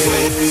say.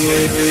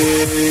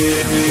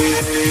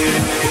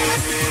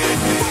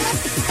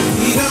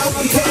 We don't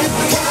care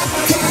what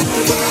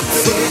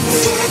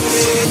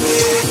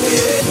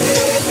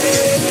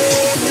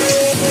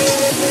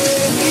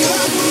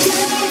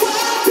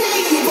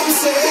people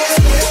say.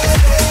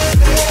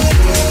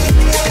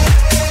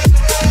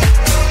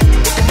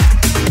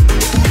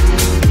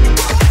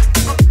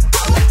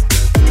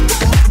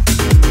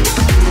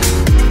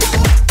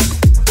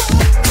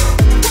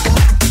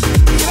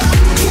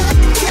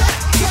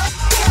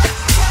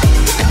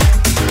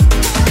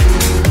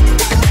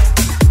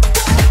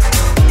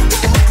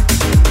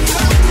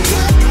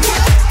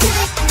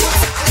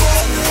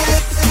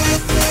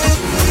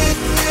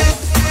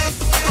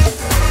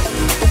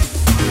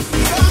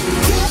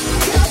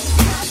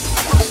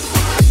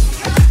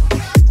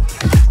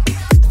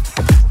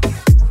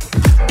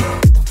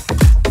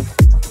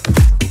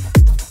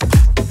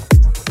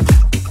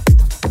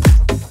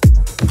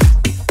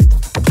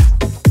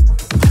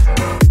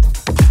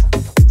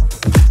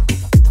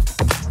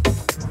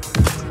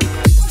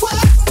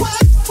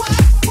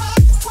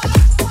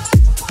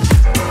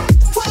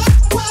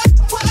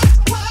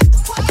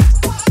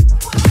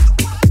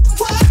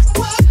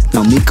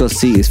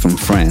 C is from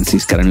France.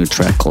 He's got a new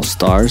track called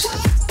Stars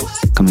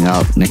coming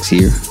out next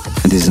year,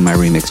 and this is my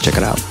remix. Check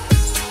it out.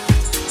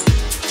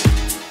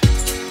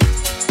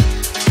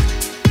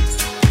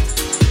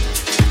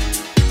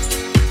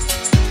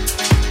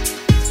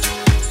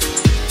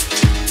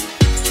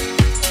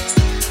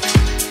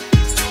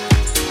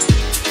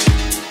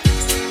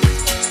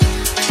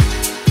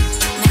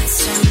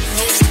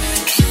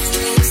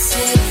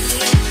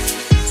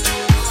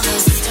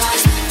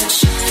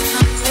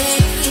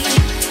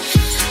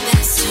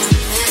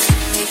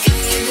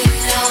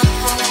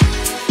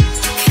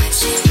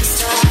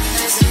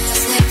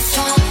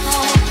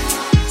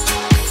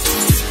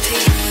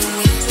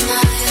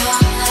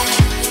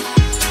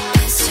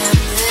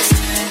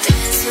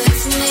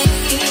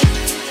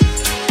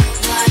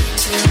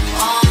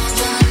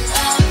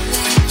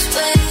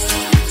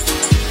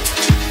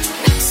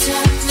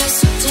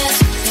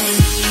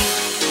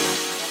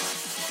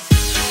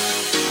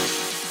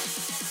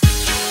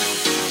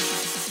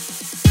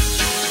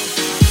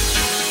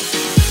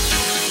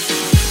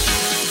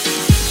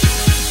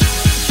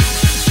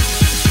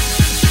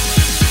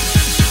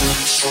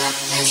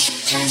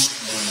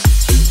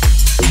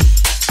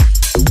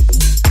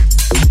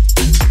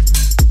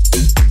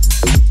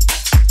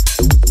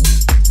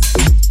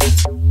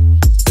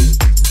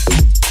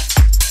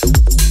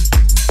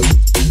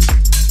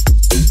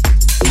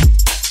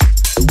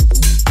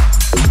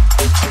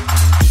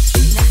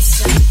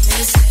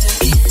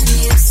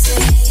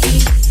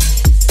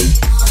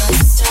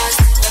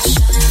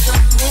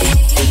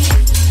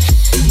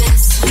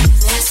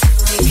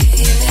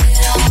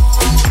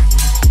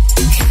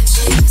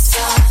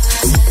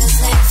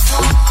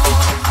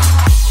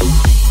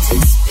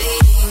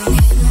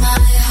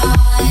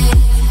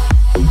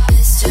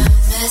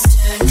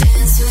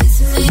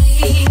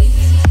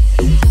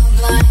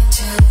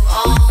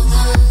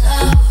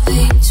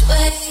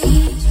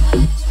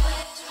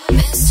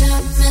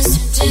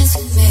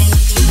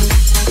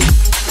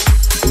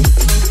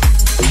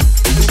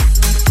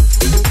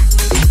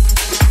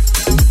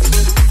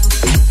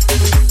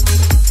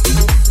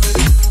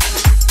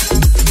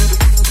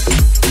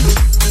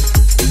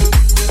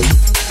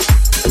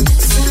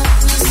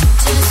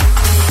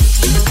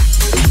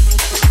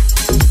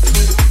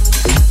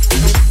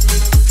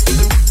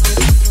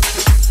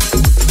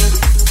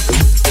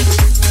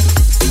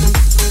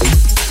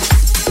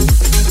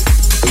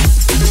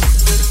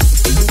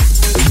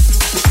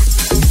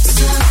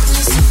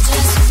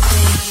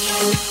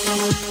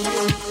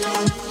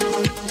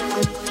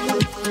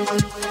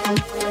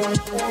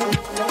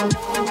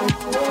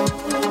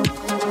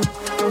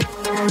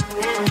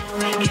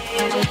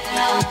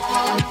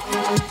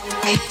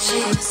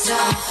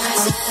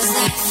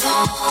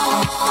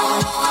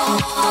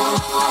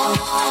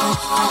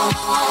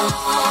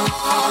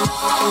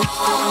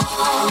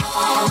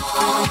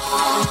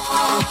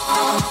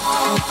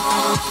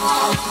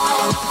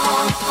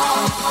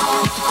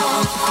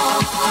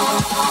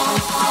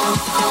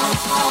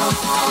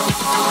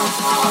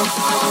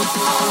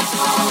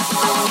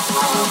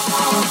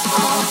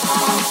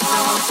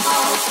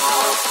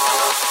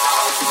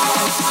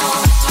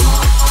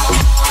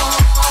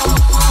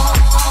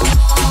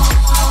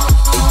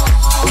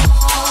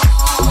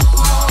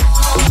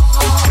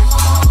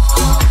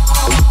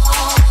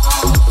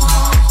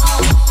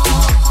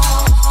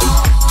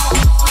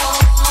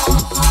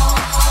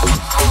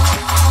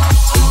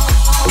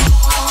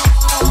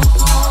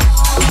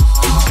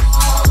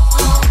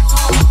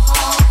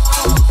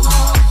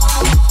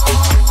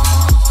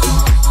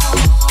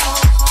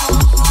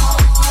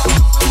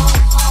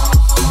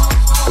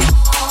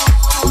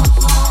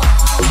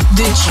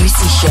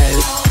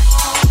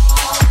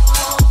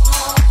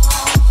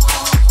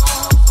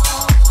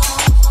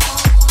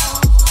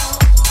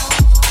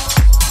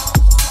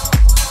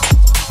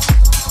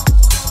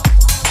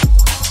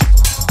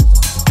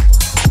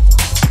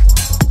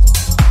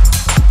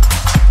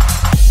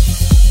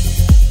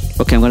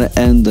 Okay, I'm going to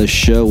end the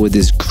show with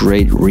this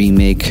great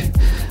remake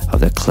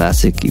of the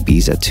classic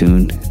Ibiza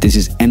tune. This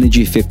is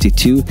Energy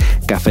 52,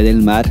 Café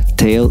del Mar,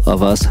 Tale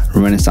of Us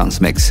Renaissance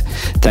Mix.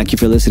 Thank you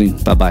for listening.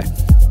 Bye-bye.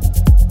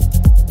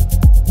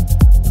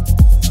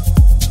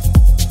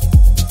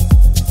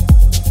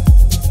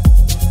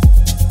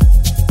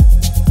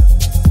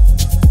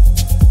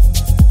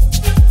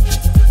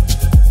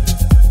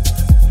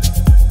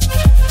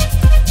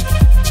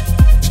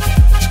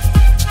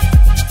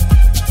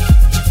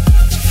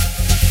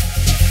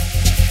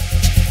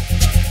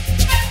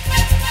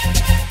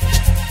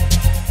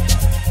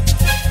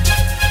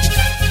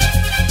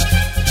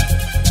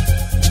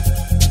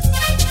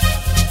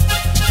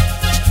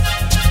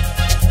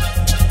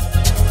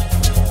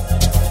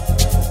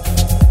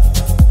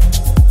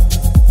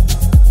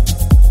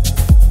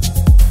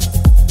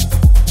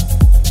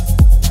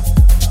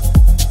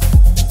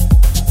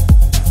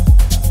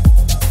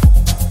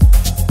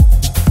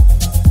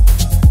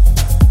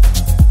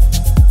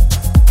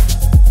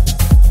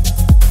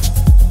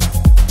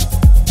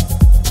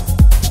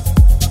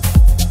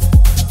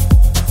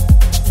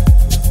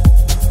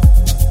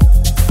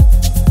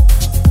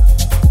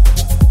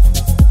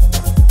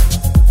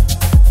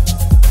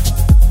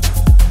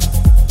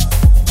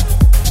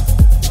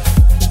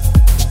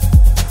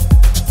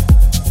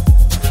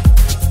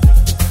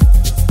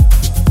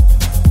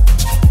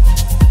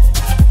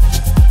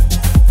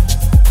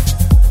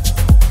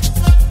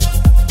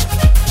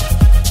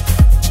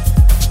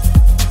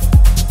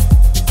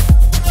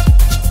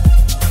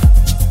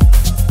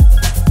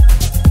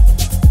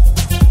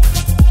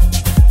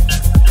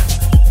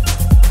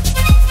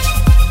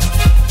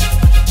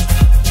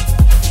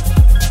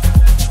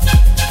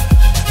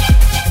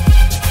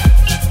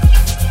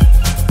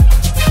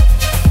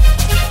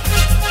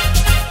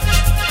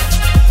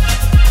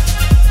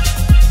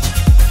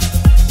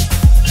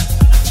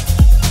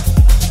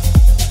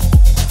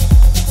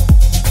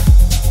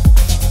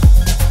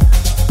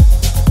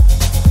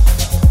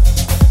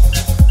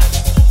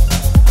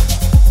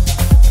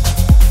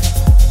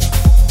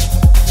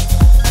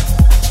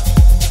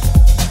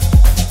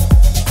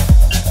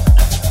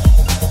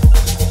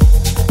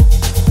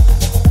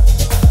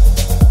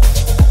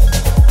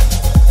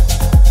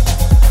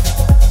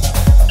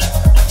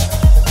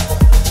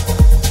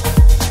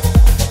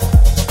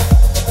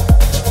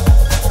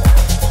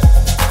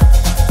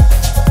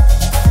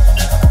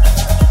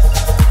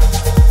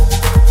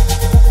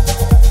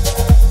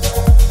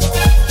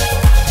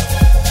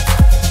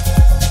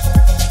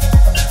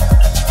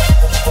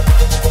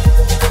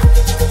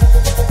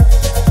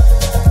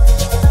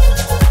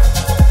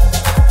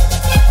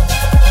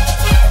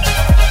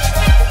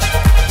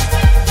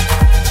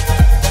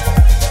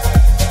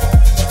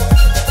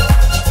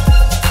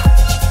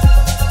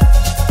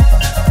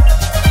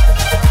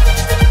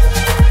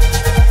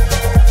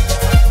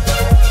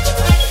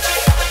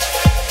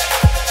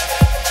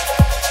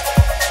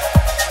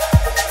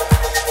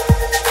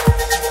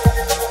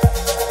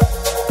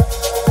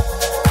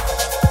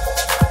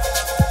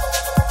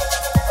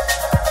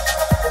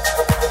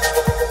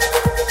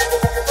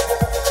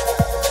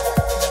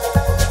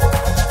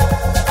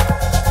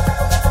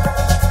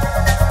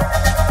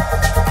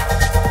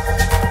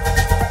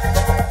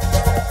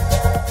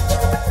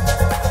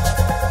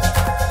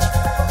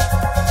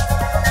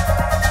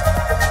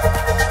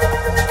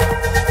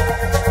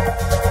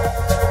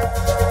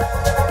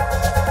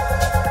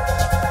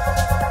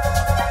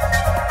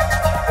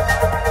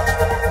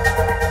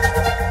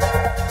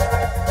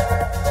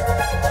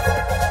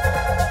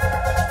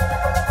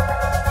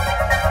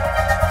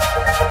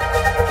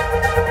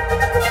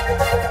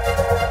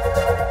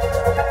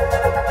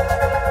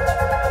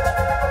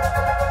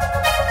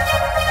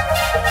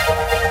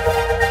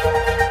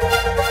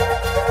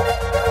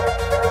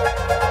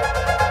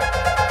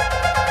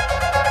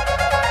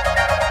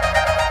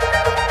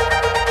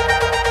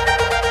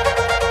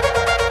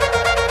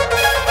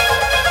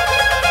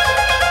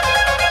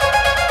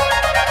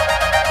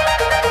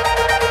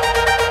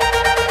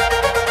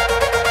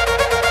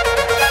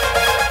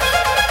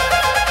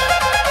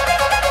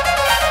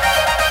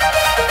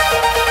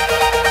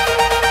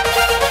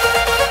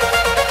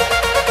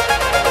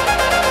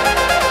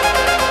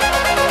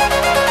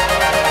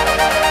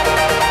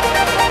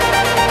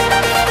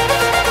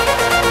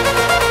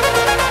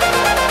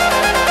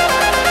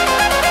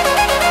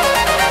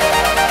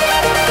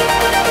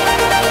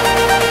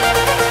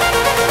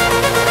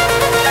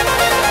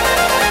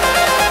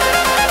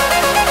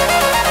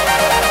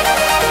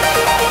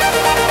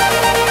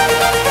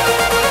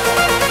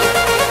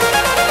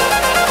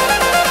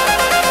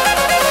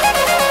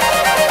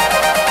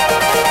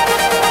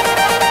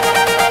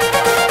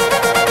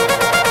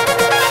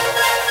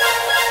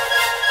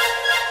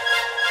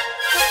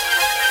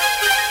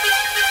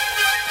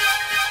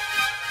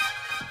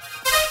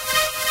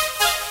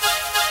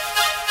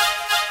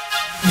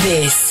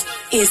 This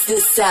is the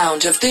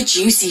sound of the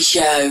Juicy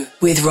Show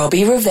with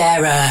Robbie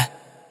Rivera.